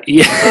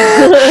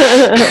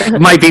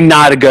 might be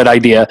not a good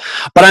idea.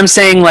 But I'm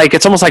saying like,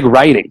 it's almost like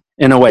writing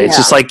in a way. It's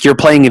just like you're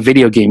playing a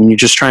video game and you're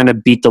just trying to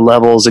beat the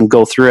levels and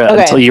go through it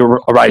until you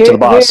arrive to the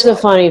boss. Here's a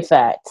funny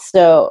fact.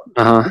 So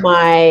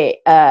my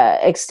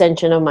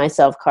extension of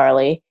myself,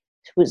 Carly,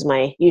 who's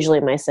usually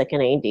my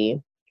second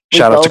AD.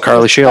 Shout out to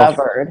Carly Shield.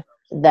 Discovered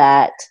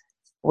that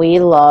we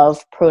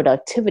love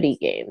productivity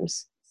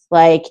games.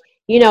 Like,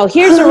 you know,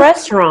 here's a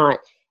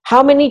restaurant.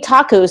 How many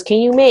tacos can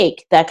you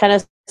make? That kind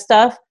of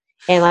stuff.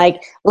 And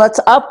like, let's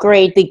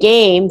upgrade the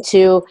game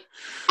to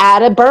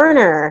add a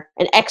burner,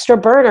 an extra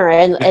burner,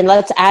 and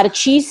let's add a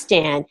cheese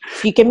stand.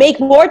 You can make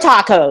more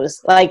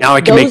tacos. Like now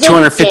I can make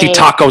 250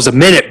 tacos a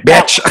minute,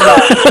 bitch.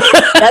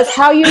 That's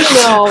how you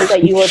know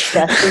that you are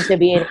destined to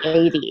be an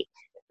AD.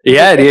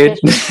 Yeah, dude.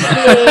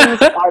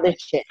 Games are the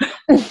shit.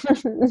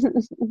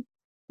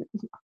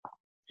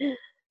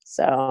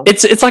 So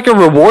it's like a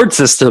reward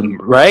system,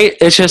 right?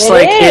 It's just it's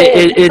like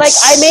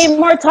I made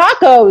more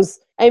tacos.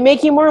 I'm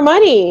making more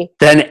money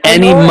than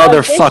any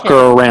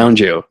motherfucker around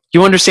you.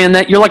 You understand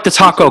that? You're like the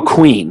taco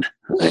queen.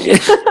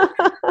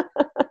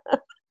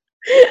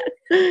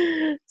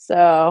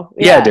 So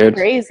yeah, dude,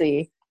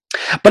 crazy.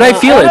 But I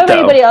feel I don't know it though. If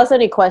anybody else have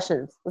any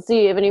questions? Let's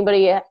see if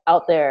anybody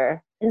out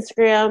there.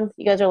 Instagram,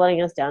 you guys are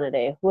letting us down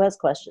today. Who has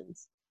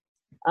questions?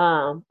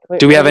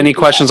 Do we have any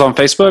questions on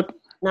Facebook?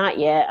 Not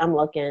yet. I'm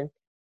looking.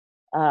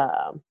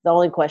 The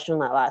only question on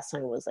that last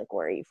time was like,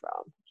 "Where are you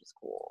from?" Which is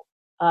cool.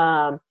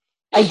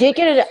 I did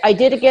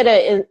get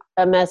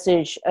a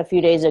message a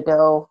few days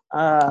ago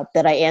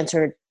that I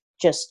answered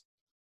just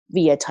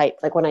via type,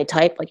 like when I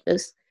type like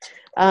this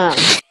on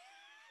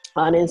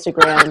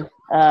Instagram.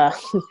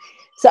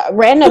 So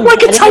random,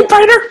 like a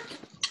typewriter.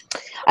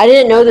 I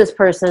didn't know this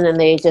person, and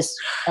they just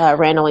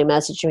randomly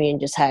messaged me and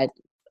just had.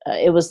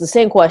 It was the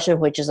same question,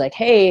 which is like,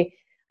 "Hey,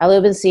 I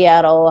live in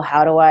Seattle.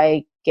 How do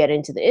I get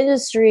into the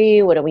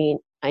industry? What do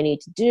I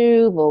need to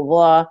do? Blah, blah,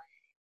 blah."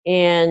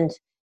 And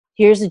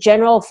here's a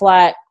general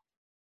flat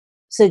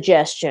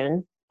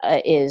suggestion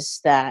is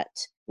that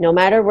no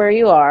matter where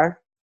you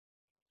are,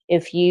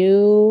 if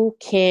you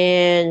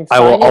can I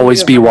will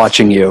always be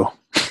watching you.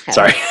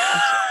 Sorry.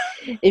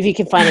 If you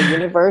can find a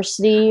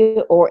university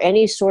or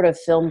any sort of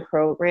film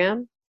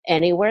program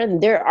anywhere, and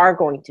there are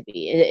going to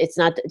be. It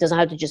doesn't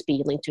have to just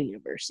be linked to a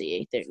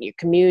university. Your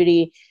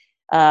community,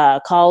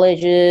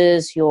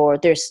 colleges,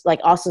 there's like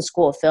Austin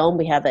School of Film.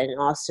 We have that in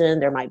Austin.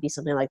 There might be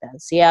something like that in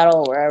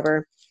Seattle,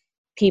 wherever.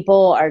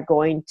 People are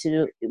going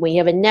to, when you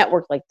have a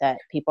network like that,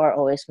 people are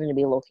always going to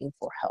be looking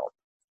for help.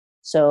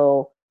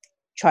 So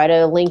try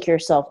to link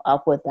yourself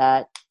up with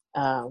that,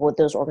 with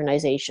those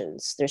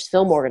organizations. There's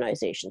film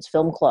organizations,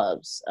 film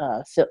clubs.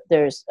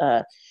 There's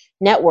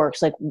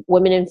networks like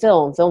Women in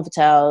Film, Film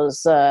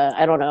Fatales,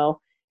 I don't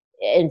know.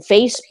 And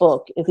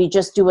Facebook, if you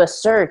just do a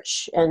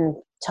search and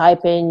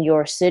type in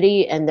your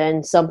city and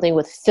then something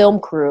with film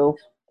crew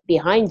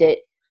behind it,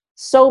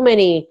 so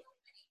many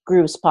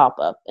groups pop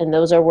up, and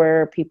those are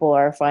where people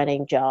are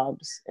finding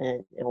jobs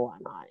and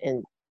whatnot.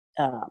 And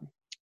I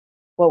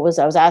was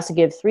asked to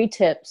give 3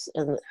 tips,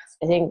 and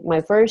I think my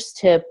first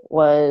tip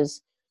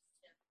was,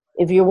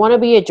 if you want to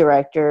be a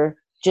director,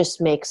 just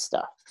make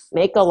stuff.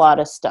 Make a lot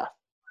of stuff.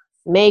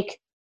 Make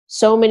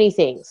so many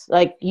things.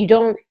 Like, you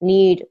don't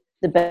need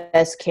the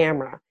best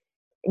camera.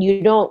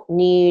 You don't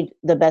need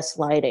the best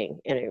lighting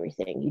and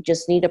everything. You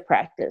just need to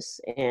practice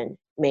and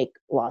make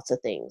lots of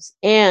things.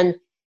 And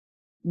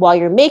while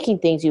you're making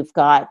things, you've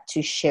got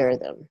to share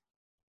them.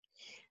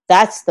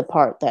 That's the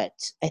part that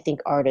I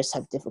think artists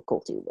have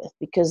difficulty with,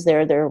 because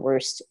they're their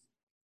worst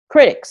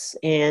critics.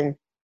 And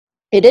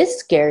it is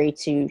scary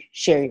to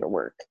share your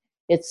work.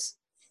 It's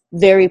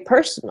very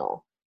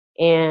personal.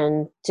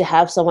 And to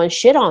have someone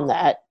shit on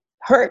that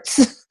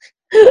hurts.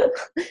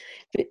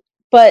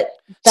 But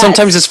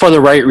sometimes it's for the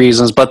right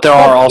reasons, but there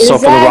are also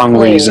for the wrong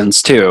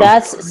reasons too.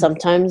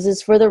 Sometimes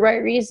it's for the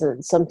right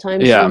reasons.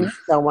 Sometimes you need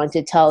someone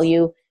to tell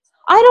you,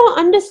 "I don't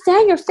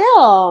understand your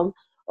film,"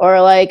 or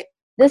like,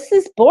 "This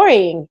is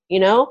boring,"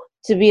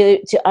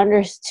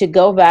 to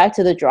go back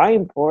to the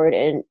drawing board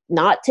and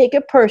not take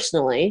it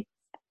personally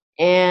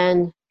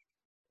and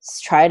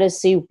try to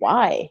see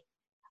why.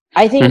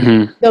 I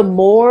think the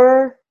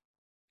more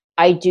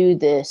I do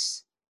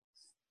this,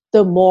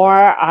 the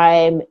more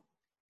I'm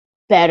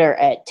better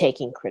at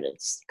taking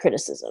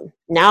criticism.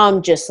 Now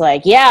I'm just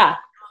like, yeah,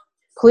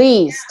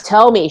 please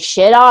tell me,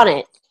 shit on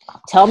it.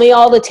 Tell me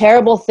all the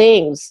terrible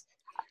things,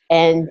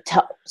 and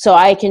so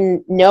I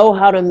can know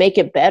how to make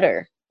it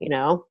better,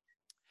 So,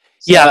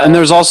 yeah, and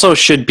there's also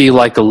should be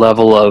like a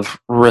level of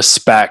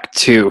respect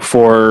too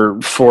for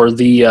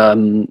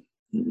the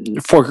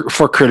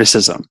for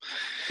criticism.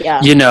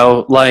 Yeah.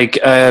 Like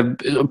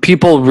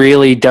people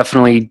really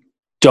definitely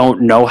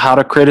don't know how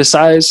to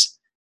criticize,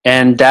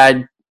 and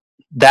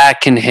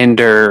that can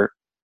hinder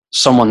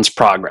someone's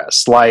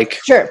progress. Like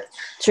Sure.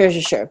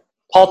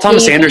 Paul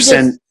Thomas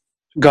Anderson.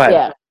 Go ahead.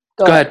 Yeah.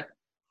 Go ahead.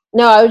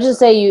 No, I would just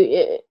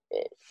say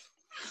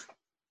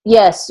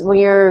yes, when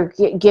you're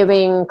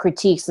giving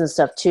critiques and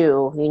stuff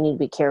too, you need to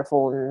be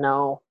careful and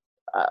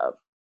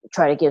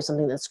try to give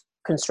something that's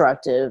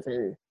constructive,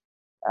 and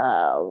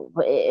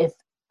if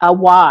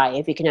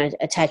you can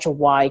attach a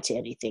why to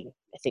anything,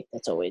 I think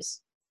that's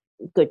always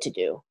good to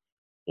do.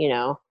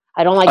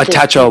 I don't like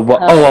attach a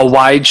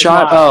wide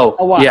shot.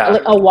 Yeah,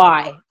 like a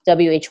why,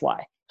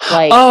 WHY.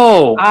 Like,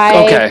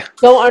 okay.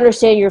 Don't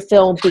understand your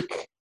film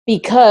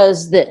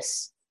because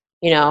this,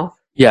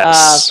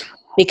 Yes.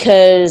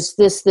 Because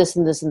this,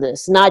 and this, and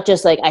this. Not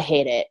just like, I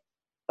hate it,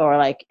 or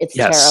like, it's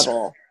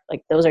terrible.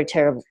 Like, those are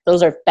terrible.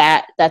 Those are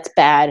bad. That's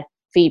bad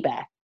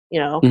feedback.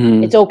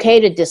 It's okay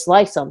to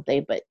dislike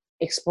something, but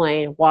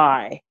explain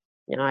why.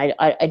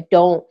 I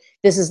don't,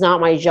 this is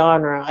not my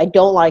genre. I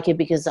don't like it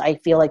because I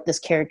feel like this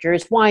character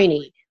is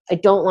whiny. I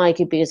don't like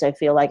it because I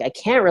feel like I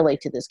can't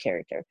relate to this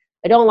character.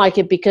 I don't like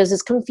it because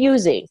it's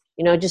confusing,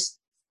 just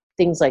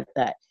things like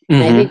that.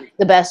 And I think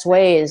the best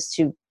way is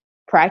to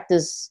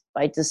practice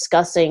by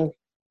discussing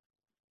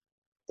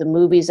the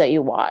movies that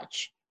you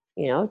watch,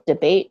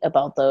 debate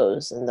about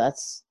those. And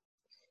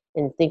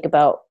think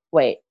about,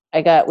 we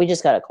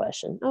just got a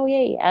question. Oh,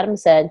 yay. Adam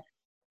said,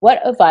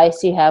 "What advice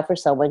do you have for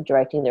someone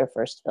directing their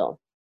first film?"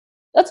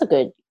 That's a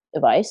good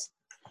advice.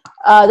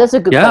 That's a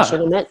good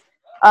question,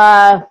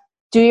 Amit.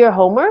 Do your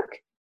homework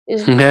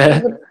is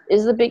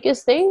the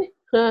biggest thing.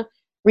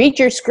 Read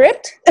your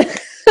script.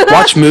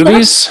 Watch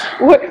movies.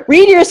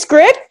 Read your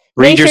script.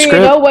 Make sure you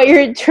know what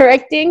you're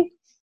directing.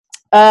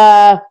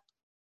 I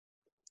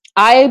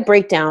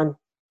break down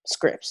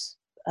scripts,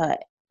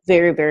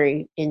 very,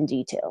 very in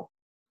detail.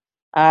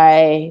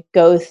 I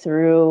go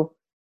through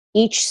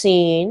each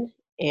scene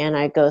and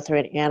I go through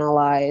and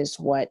analyze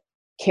what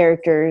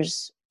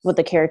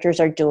the characters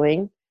are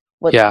doing.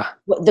 Yeah.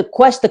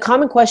 The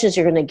common questions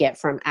you're going to get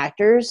from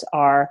actors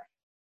are,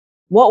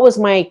 what was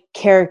my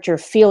character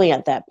feeling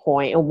at that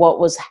point, and what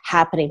was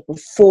happening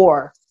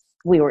before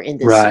we were in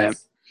this scene?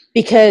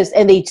 Because,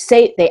 and they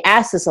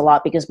ask this a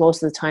lot because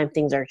most of the time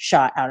things are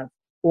shot out of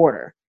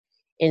order.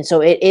 And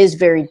so it is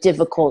very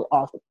difficult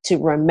to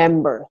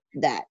remember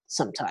that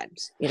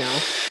sometimes, you know?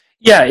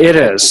 Yeah, it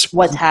is.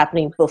 What's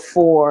happening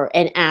before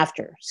and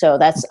after. So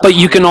that's. But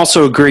you can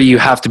also agree you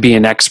have to be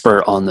an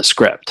expert on the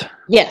script.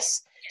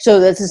 Yes. So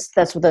that's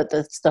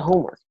the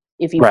homework.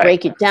 If you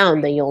break it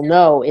down, then you'll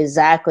know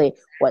exactly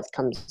what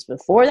comes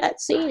before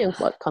that scene and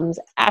what comes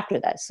after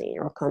that scene,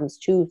 or comes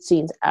 2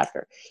 scenes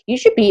after. You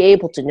should be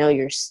able to know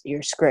your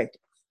script,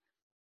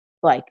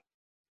 like,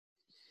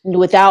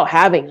 without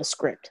having a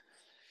script.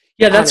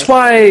 Yeah, that's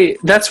why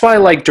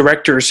like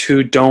directors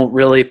who don't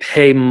really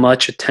pay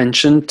much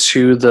attention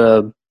to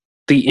the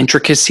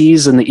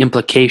intricacies and the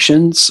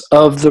implications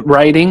of the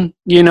writing,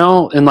 you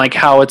know, and like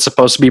how it's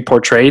supposed to be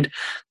portrayed,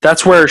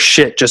 that's where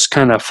shit just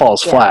kind of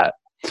falls flat.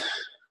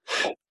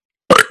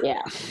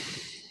 Yeah.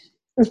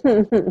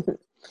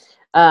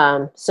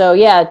 So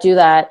yeah, do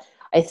that.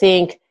 I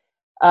think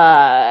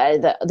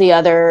the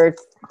other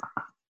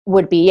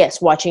would be,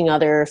 yes, watching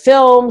other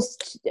films,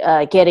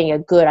 getting a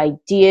good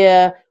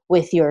idea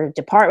with your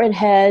department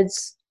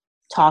heads,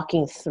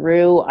 talking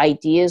through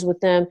ideas with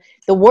them.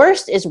 The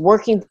worst is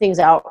working things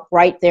out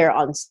right there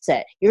on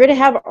set. You're going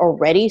to have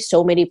already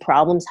so many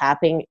problems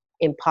happening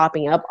and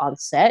popping up on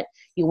set.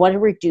 You want to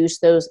reduce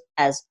those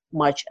as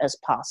much as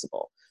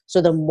possible.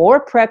 So the more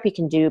prep you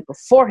can do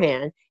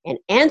beforehand and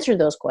answer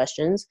those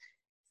questions,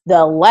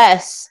 the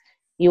less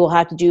you will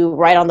have to do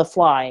right on the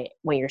fly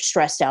when you're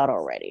stressed out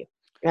already.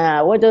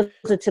 What does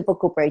a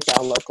typical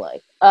breakdown look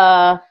like?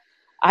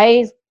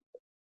 I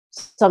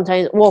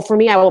sometimes, well, for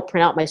me, I will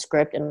print out my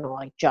script and I'll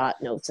like jot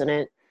notes in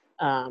it.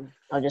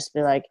 I'll just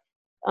be like,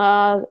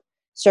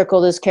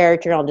 circle this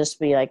character. I'll just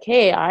be like,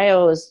 hey, I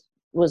was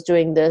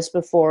doing this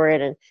before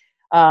it, and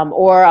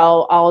or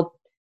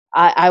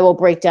I will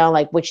break down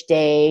like which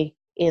day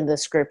in the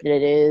script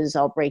it is.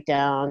 I'll break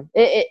down.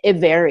 It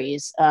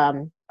varies.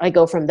 I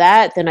go from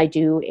that, then I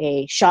do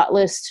a shot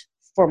list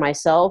for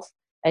myself.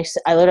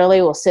 I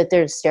literally will sit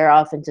there and stare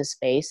off into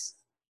space,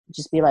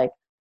 just be like,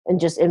 and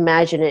just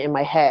imagine it in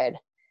my head.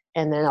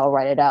 And then I'll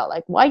write it out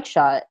like wide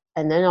shot,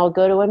 and then I'll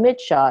go to a mid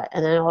shot,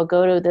 and then I'll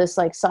go to this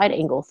like side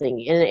angle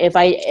thing. And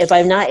if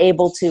I'm not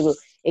able to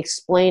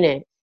explain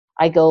it,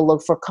 I go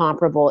look for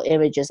comparable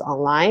images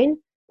online,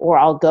 or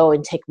I'll go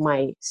and take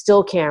my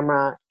still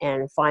camera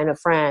and find a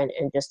friend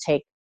and just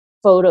take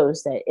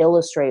photos that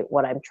illustrate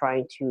what I'm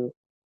trying to,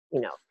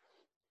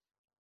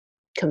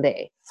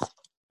 convey.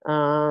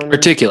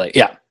 Articulate,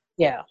 yeah.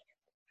 Yeah.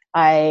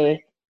 I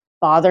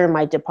bother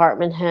my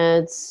department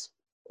heads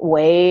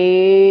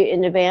way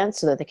in advance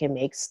so that they can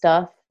make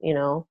stuff,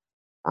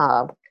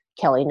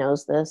 Kelly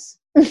knows this.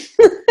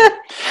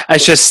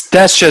 That's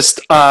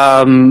just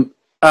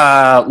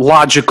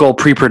logical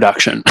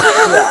pre-production.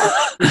 Yeah,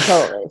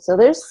 totally. So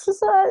there's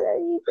just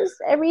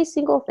every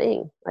single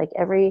thing, like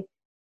every.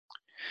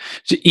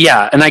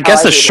 Yeah, and I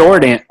guess the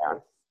short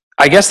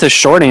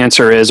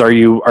answer is: Are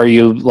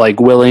you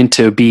like willing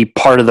to be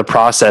part of the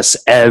process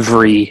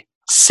every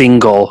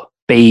single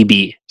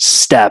baby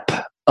step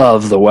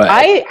of the way?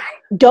 I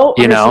don't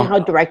understand how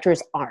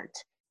directors aren't.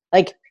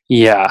 Like,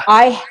 yeah,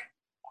 I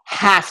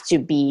have to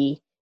be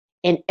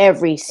in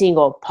every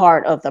single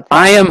part of the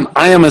process.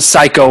 I am a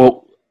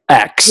psycho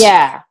X.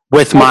 Yeah.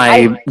 With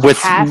like,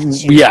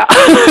 yeah.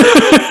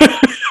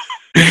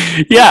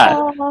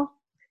 Yeah.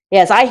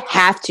 Yes, I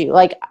have to.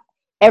 Like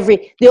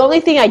the only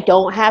thing I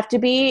don't have to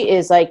be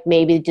is like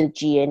maybe the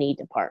G&E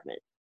department.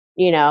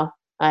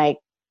 Like.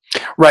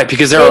 Right,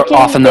 because they're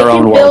often their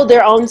own world. They can build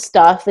their own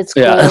stuff. It's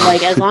cool.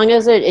 Like as long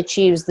as it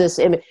achieves this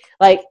image.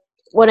 Like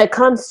when it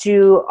comes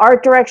to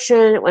art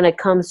direction, when it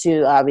comes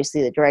to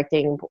obviously the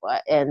directing,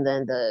 and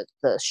then the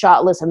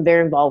shot list, I'm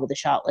very involved with the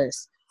shot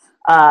list.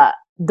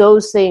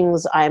 Those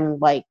things I'm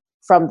like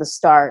from the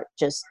start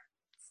just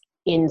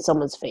in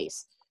someone's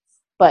face.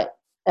 But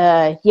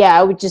yeah,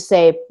 I would just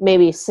say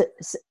maybe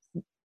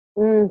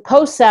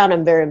post sound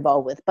I'm very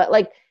involved with, but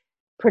like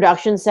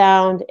production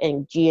sound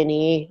and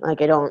G&E,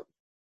 like I don't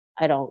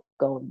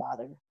go and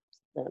bother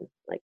them.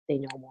 Like they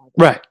know more.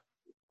 Right.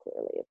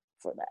 Clearly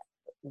for that.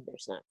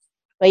 There's not.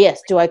 But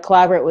yes, do I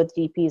collaborate with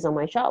DPs on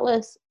my shot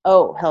list?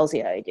 Oh, hells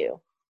yeah, I do.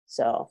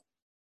 So,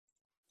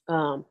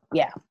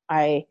 yeah,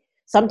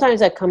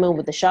 sometimes I come in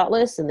with the shot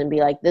list and then be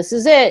like, this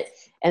is it.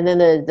 And then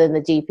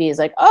the DP is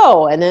like,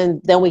 oh, and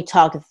then we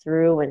talk it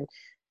through, and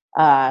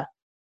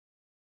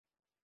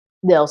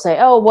they'll say,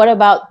 oh, what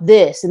about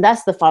this? And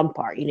that's the fun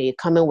part. You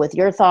come in with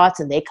your thoughts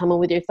and they come in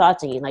with your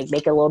thoughts, and you like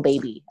make a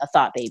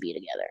thought baby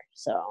together.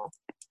 So.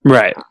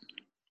 Right.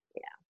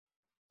 Yeah.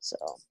 So.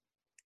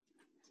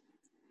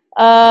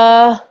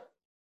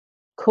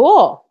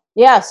 Cool.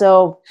 Yeah,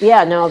 so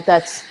yeah, no,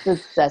 that's the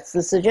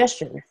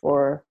suggestion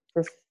for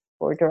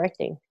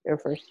directing your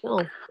first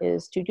film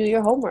is to do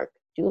your homework.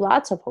 Do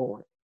lots of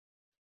homework.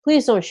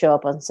 Please don't show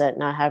up on set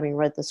not having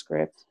read the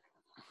script.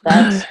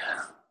 That's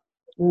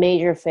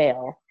major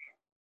fail.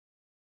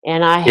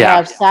 And I Yeah.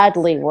 have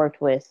sadly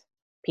worked with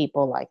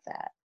people like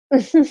that.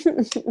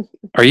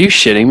 Are you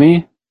shitting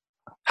me?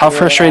 How Yeah,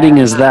 frustrating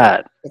is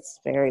that? it's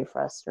very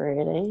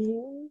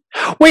frustrating.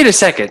 Wait a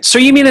second. So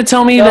you mean to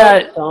tell me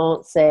that?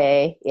 Don't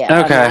say. Yeah,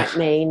 I'm Okay. not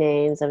naming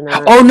names. I'm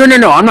not. Oh,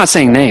 no. I'm not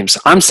saying names.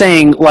 I'm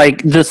saying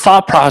like the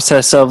thought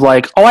process of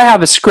like, oh, I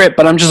have a script,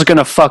 but I'm just going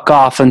to fuck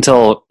off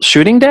until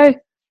shooting day.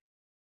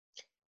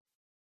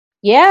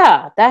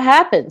 Yeah, that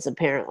happens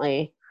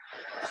apparently.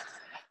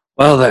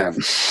 Well then.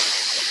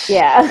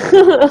 Yeah.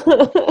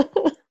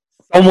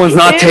 Someone's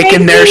not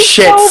taking their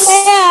shit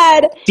so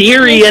mad.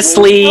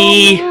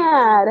 seriously. So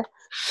mad.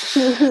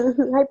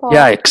 Hi, Paul.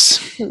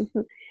 Yikes.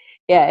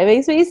 Yeah, it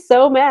makes me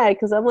so mad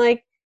because I'm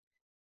like,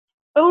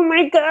 oh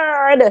my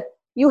God,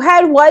 you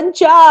had one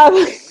job.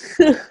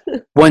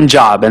 One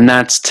job, and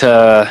that's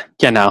to,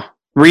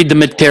 read the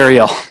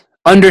material.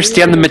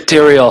 Understand the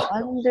material.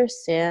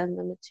 Understand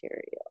the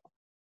material.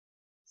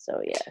 So,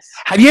 yes.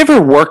 Have you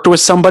ever worked with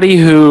somebody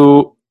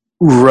who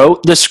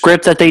wrote the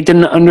script that they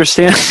didn't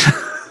understand?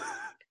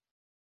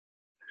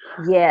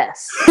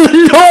 Yes.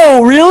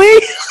 No,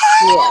 really?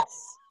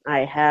 Yes, I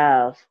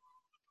have.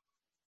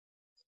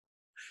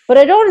 But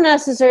I don't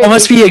necessarily. That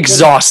must be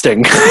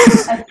exhausting.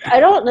 I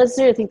don't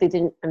necessarily think they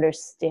didn't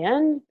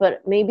understand,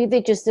 but maybe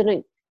they just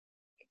didn't.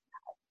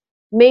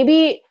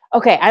 Maybe,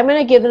 okay, I'm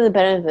going to give them the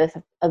benefit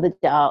of the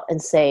doubt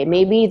and say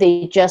maybe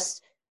they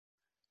just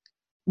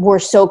were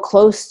so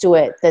close to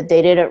it that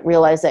they didn't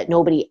realize that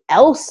nobody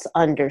else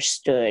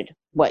understood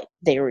what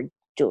they were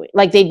doing.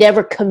 Like they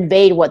never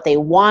conveyed what they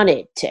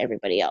wanted to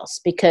everybody else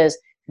because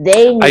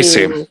they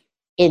knew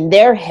in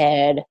their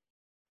head.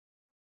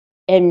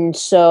 And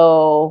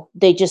so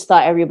they just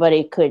thought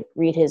everybody could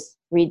read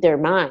their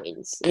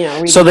minds,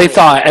 So they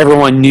thought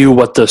everyone knew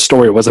what the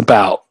story was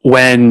about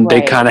when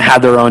they kind of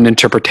had their own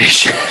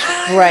interpretation.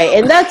 Right.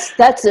 And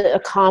that's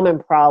a common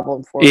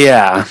problem for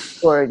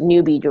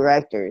newbie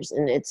directors.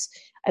 And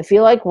I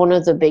feel like one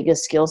of the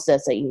biggest skill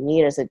sets that you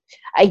need is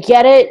I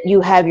get it.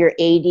 You have your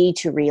AD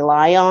to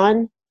rely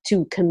on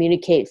to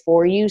communicate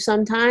for you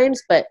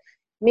sometimes, but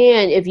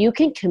man, if you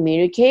can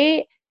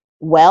communicate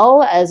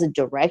well as a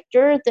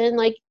director, then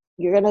like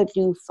you're going to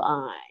do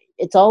fine.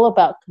 It's all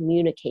about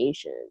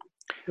communication,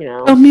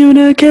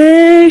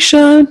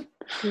 Communication.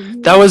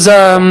 That was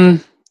that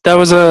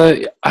was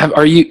an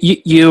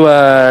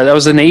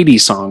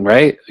 80s song,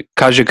 right?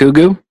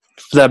 Kajagoogoo,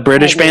 the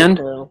British band.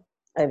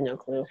 I have no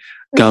clue.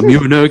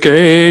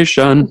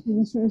 Communication.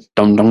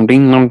 Dum dum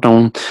ding dum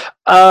dum.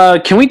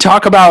 Can we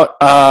talk about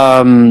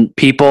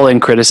people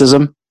and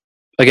criticism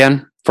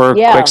again for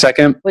a quick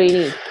second? What do you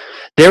need?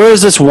 There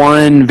was this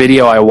one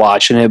video I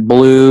watched and it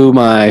blew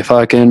my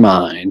fucking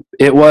mind.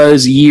 It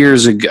was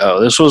years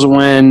ago. This was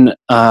when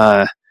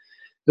it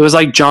was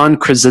like John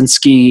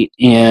Krasinski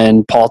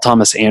and Paul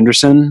Thomas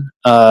Anderson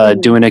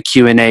doing a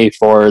Q&A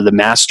for The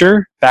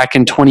Master back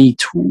in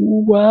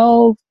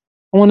 2012,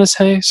 I want to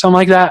say, something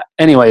like that.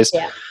 Anyways,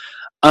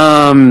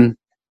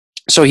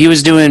 so he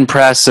was doing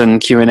press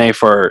and Q&A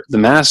for The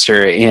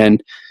Master,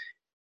 and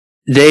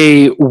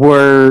they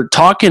were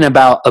talking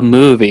about a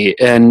movie,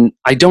 and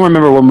I don't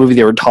remember what movie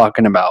they were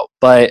talking about,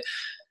 but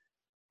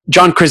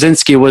John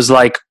Krasinski was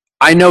like,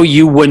 I know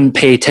you wouldn't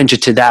pay attention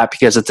to that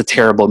because it's a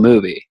terrible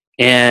movie.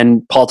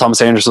 And Paul Thomas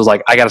Anderson was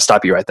like, I got to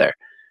stop you right there.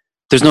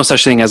 There's no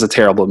such thing as a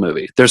terrible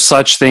movie. There's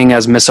such thing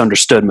as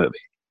misunderstood movie.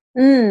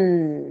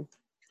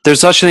 There's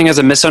such thing as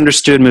a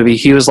misunderstood movie.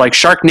 He was like,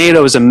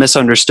 Sharknado is a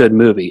misunderstood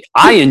movie.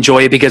 I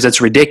enjoy it because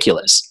it's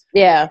ridiculous.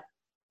 Yeah.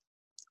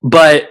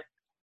 But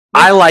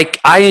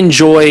I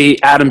enjoy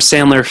Adam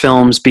Sandler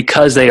films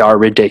because they are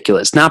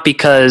ridiculous, not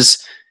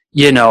because,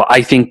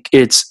 I think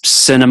it's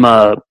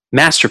cinema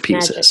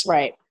masterpieces.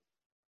 Right.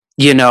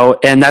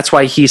 And that's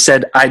why he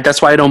said,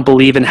 that's why I don't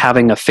believe in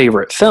having a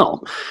favorite film.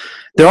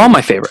 They're all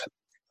my favorite.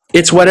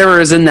 It's whatever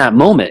is in that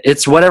moment.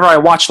 It's whatever I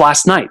watched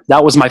last night.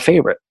 That was my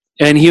favorite.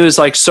 And he was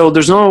like,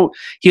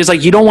 he was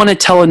like, you don't want to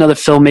tell another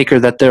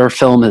filmmaker that their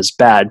film is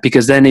bad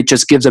because then it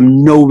just gives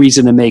them no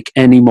reason to make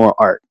any more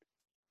art.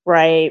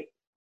 Right.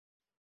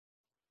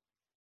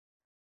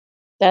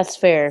 That's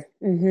fair.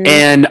 Mm-hmm.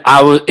 And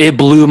it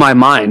blew my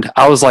mind.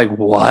 I was like,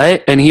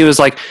 what? And he was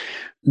like,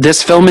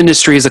 this film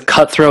industry is a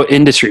cutthroat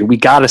industry. We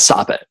got to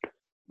stop it.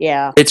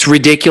 Yeah. It's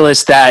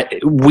ridiculous that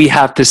we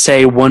have to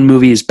say one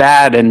movie is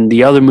bad and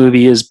the other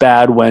movie is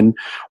bad when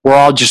we're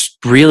all just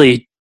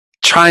really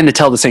trying to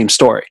tell the same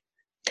story.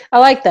 I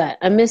like that.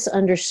 A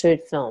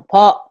misunderstood film.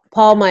 Paul,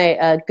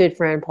 my good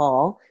friend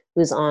Paul,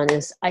 who's on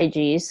his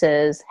IG,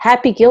 says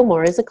Happy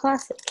Gilmore is a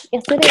classic.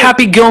 Yes, it is.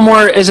 Happy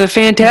Gilmore is a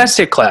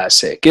fantastic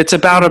classic. It's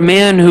about a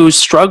man who's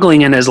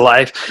struggling in his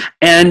life,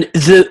 and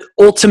the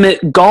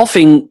ultimate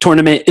golfing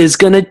tournament is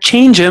going to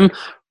change him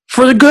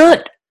for the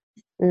good.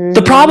 Mm-hmm.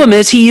 The problem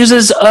is he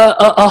uses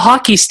a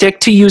hockey stick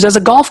to use as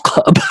a golf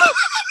club.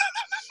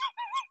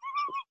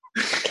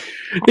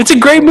 It's a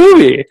great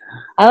movie.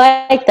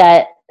 I like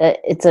that.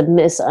 It's a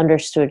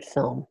misunderstood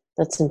film.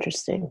 That's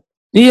interesting.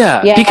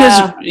 Yeah, Yeah,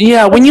 because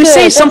when you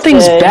say that's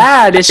something's good.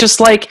 bad, it's just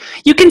like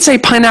you can say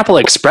Pineapple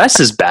Express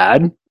is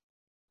bad,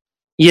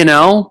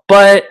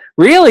 but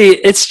really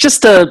it's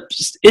just just a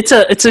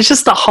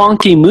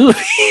honky movie.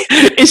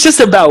 It's just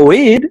about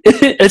weed.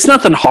 It's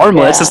nothing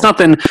harmless. Yeah. It's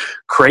nothing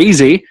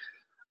crazy.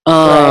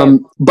 Right.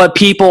 But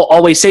people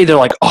always say, they're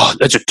like, "Oh,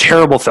 that's a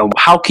terrible film.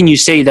 How can you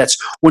say that's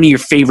one of your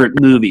favorite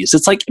movies?"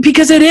 It's like,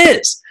 because it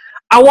is.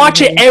 I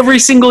watch it every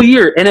single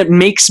year, and it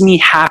makes me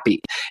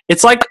happy.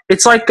 It's like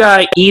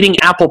eating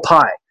apple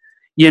pie.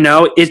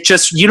 It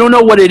just, you don't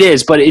know what it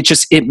is, but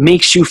it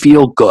makes you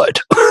feel good.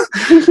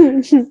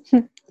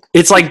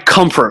 It's like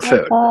comfort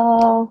food.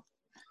 Oh.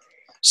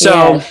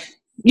 So, Yes.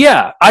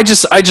 yeah, I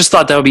just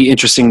thought that would be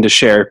interesting to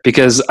share,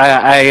 because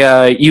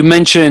you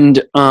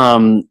mentioned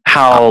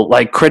how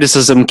like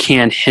criticism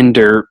can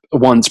hinder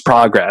one's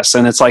progress,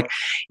 and it's like,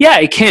 yeah,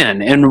 it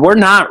can, and we're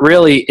not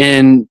really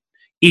in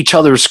each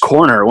other's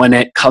corner when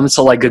it comes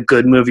to like a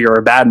good movie or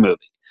a bad movie.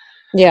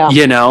 Yeah.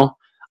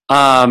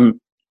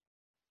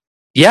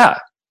 Yeah,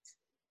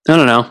 I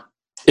don't know.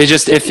 It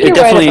just it You're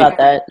definitely right about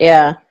that.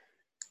 Yeah.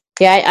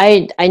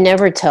 Yeah. I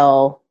never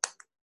tell.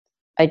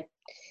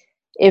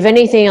 If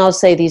anything, I'll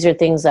say these are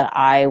things that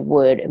I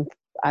would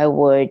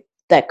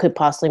that could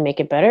possibly make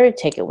it better.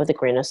 Take it with a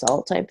grain of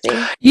salt, type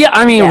thing. Yeah,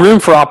 I mean, Yeah.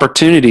 room for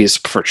opportunities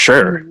for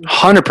sure,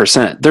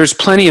 100%. There's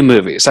plenty of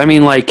movies. I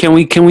mean, like, can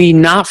we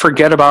not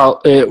forget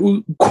about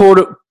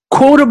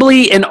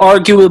quotably and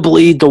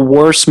arguably the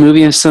worst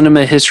movie in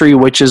cinema history,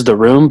 which is The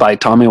Room by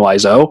Tommy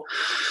Wiseau?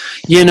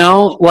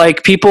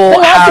 Like, people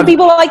Lots of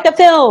people like the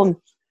film.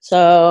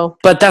 So,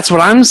 but that's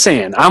what I'm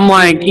saying. I'm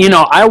like,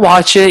 I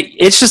watch it.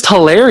 It's just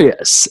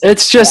hilarious.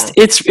 It's just,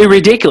 it's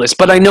ridiculous.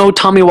 But I know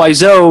Tommy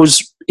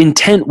Wiseau's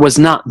intent was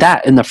not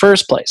that in the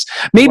first place.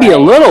 Maybe a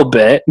little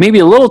bit, maybe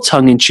a little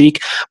tongue in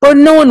cheek, but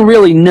no one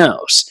really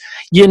knows.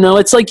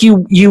 It's like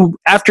you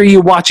after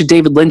you watch a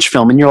David Lynch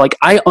film and you're like,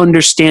 I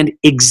understand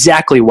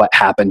exactly what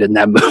happened in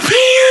that movie.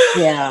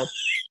 yeah.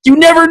 You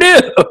never do.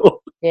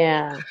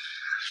 Yeah.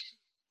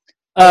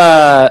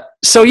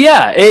 So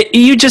yeah,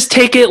 you just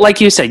take it,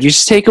 like you said, you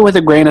just take it with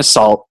a grain of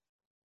salt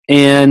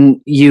and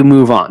you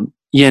move on,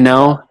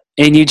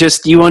 and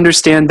you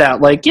understand that,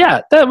 like,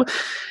 yeah, that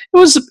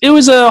it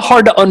was a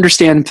hard to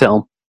understand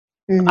film.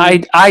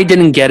 Mm-hmm. I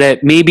didn't get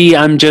it. Maybe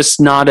I'm just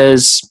not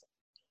as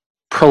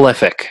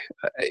prolific,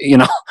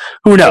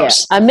 who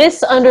knows? Yeah. A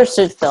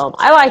misunderstood film.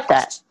 I like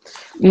that.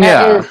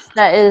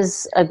 That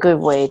is a good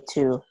way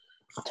to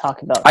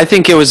talk about. I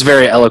think it was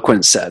very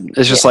eloquent said.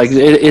 It's just like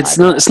it's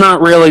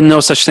not really no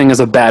such thing as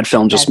a bad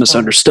film, just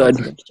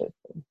misunderstood.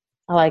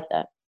 I like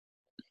that.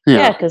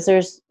 Yeah, because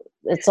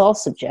it's all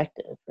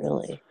subjective,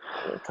 really.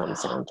 When it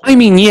comes down to. I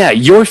mean, yeah,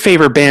 your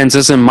favorite bands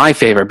isn't my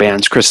favorite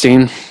bands,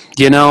 Christine.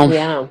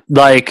 Yeah.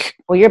 Like.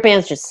 Well, your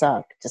bands just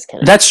suck. Just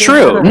kidding. That's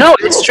true. No,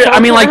 it's true. I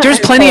mean, like, there's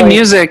plenty of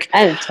music.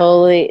 I'm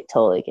totally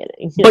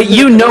kidding. But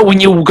when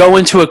you go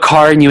into a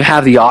car and you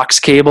have the aux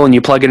cable and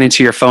you plug it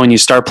into your phone, you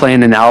start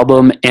playing an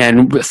album,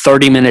 and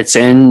 30 minutes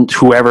in,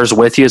 whoever's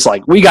with you is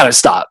like, we got to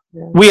stop.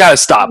 We got to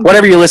stop.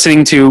 Whatever you're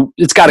listening to,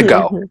 it's got to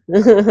go.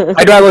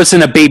 I'd rather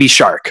listen to Baby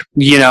Shark,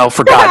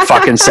 for God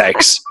fucking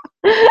sakes.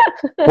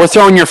 We're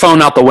throwing your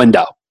phone out the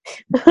window.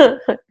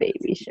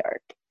 Baby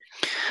Shark.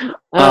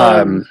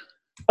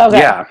 Okay.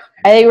 Yeah.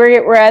 I think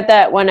we're at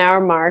that 1 hour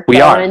mark.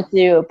 We are. I wanted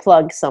to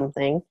plug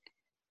something.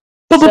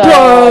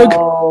 Plug.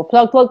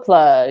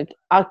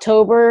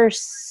 October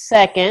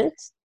 2nd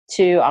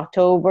to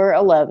October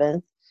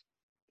 11th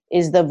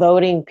is the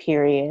voting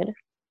period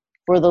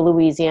for the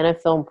Louisiana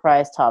Film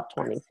Prize Top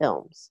 20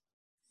 Films.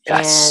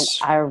 Yes.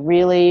 And I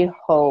really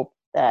hope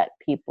that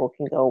people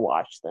can go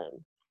watch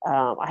them.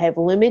 I have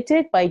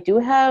limited, but I do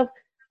have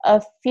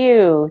a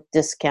few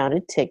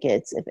discounted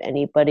tickets if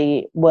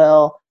anybody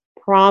will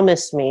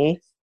promise me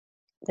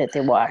that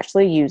they will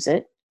actually use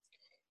it,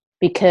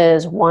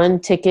 because 1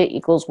 ticket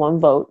equals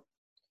 1 vote.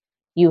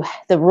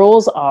 The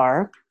rules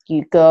are,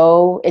 you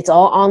go, it's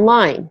all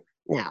online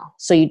now,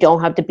 so you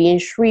don't have to be in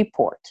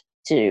Shreveport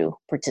to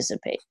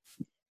participate,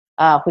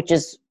 which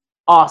is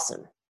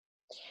awesome.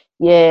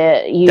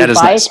 Yeah, you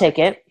buy a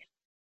ticket,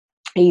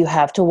 and you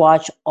have to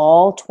watch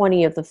all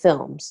 20 of the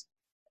films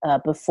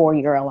before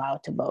you're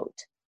allowed to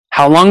vote.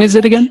 How long is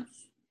it again?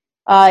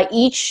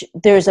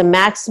 There's a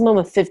maximum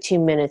of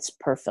 15 minutes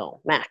per film,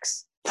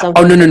 max.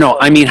 No.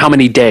 I mean, how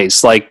many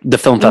days? Like the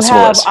film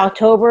festival is?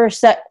 October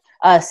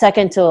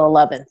 2nd to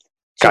 11th.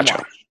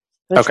 Gotcha.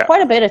 It's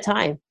quite a bit of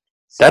time.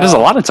 So, that is a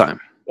lot of time.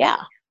 Yeah.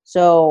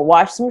 So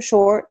watch some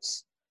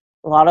shorts.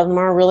 A lot of them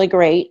are really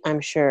great, I'm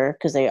sure,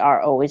 because they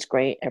are always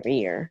great every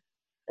year.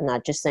 I'm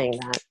not just saying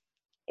that.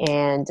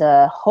 And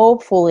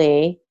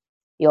hopefully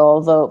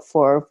you'll vote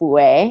for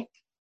Voué,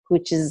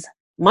 which is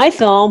my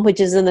film,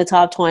 which is in the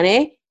top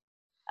 20.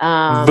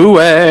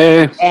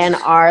 Voué. And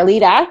our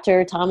lead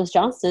actor, Thomas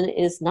Johnston,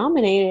 is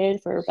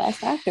nominated for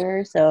Best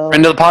Actor. So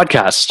friend of the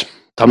podcast,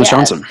 Thomas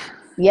Johnson.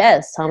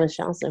 Yes, Thomas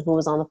Johnston, who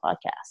was on the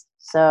podcast.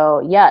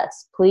 So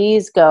yes,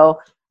 please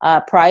go.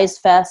 Prize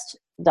Fest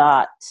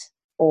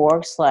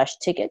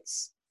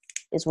filmfest.org/tickets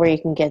is where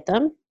you can get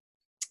them.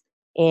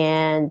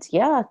 And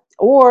yeah,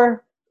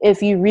 or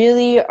if you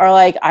really are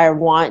like, I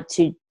want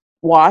to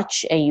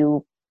watch, and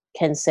you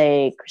can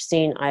say,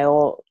 Christine, I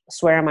will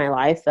swear on my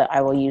life that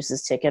I will use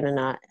this ticket and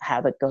not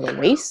have it go to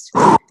waste.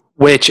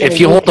 Which, if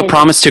you hold the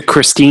promise to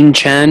Christine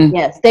Chen.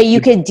 Yes, that you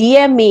could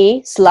DM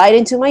me, slide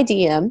into my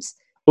DMs.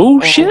 Oh,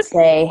 and shit.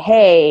 Say,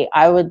 hey,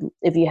 I would,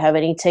 if you have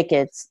any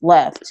tickets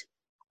left,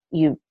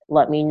 you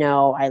let me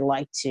know. I'd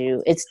like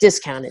to, it's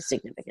discounted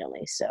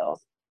significantly. So,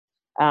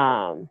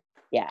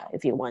 yeah,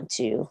 if you want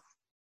to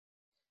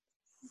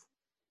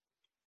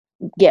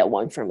get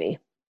one for me,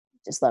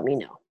 just let me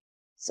know.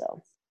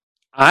 So,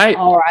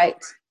 all right.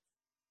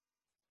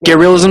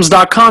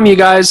 GetRealisms.com, you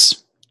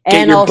guys.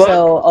 And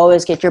also,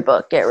 always get your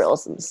book, Get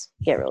Realisms.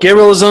 Get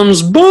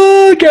Realisms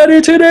book. Get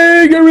it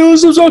today.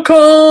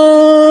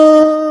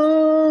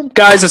 GetRealisms.com.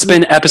 Guys, it's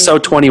been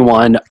episode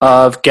 21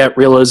 of Get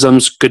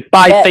Realisms.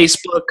 Goodbye,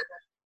 Facebook.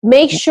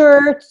 Make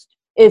sure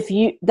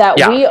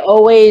we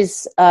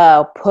always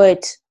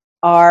put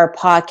our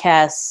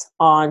podcasts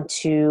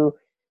onto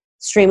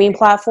streaming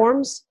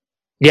platforms.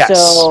 Yes.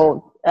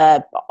 So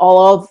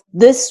all of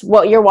this,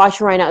 what you're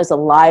watching right now, is a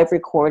live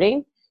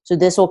recording. So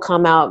this will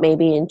come out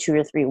maybe in 2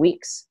 or 3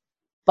 weeks.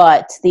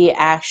 But the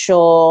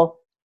actual,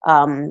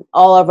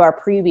 all of our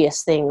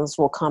previous things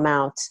will come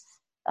out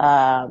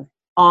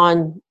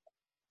on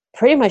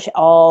pretty much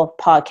all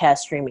podcast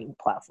streaming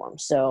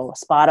platforms. So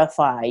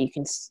Spotify,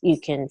 you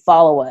can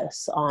follow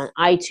us on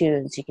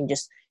iTunes. If you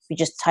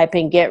just type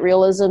in Get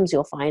Realisms,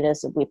 you'll find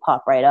us. We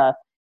pop right up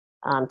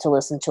to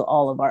listen to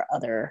all of our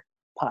other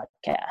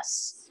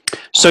podcasts.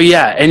 So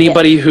yeah,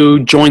 anybody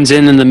who joins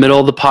in the middle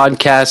of the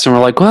podcast and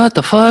we're like, what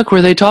the fuck were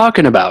they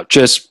talking about?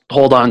 Just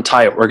hold on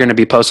tight. We're going to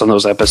be posting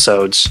those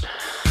episodes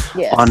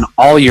on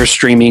all your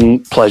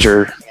streaming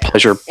pleasure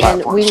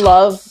platforms. And we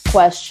love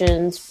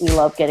questions. We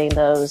love getting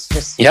those.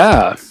 This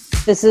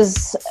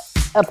is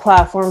a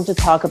platform to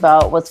talk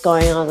about what's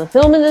going on in the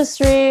film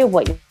industry,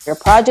 what your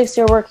projects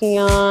you're working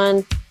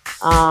on.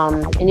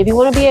 And if you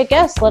want to be a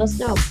guest, let us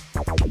know.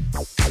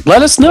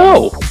 Let us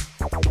know.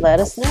 Let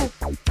us know.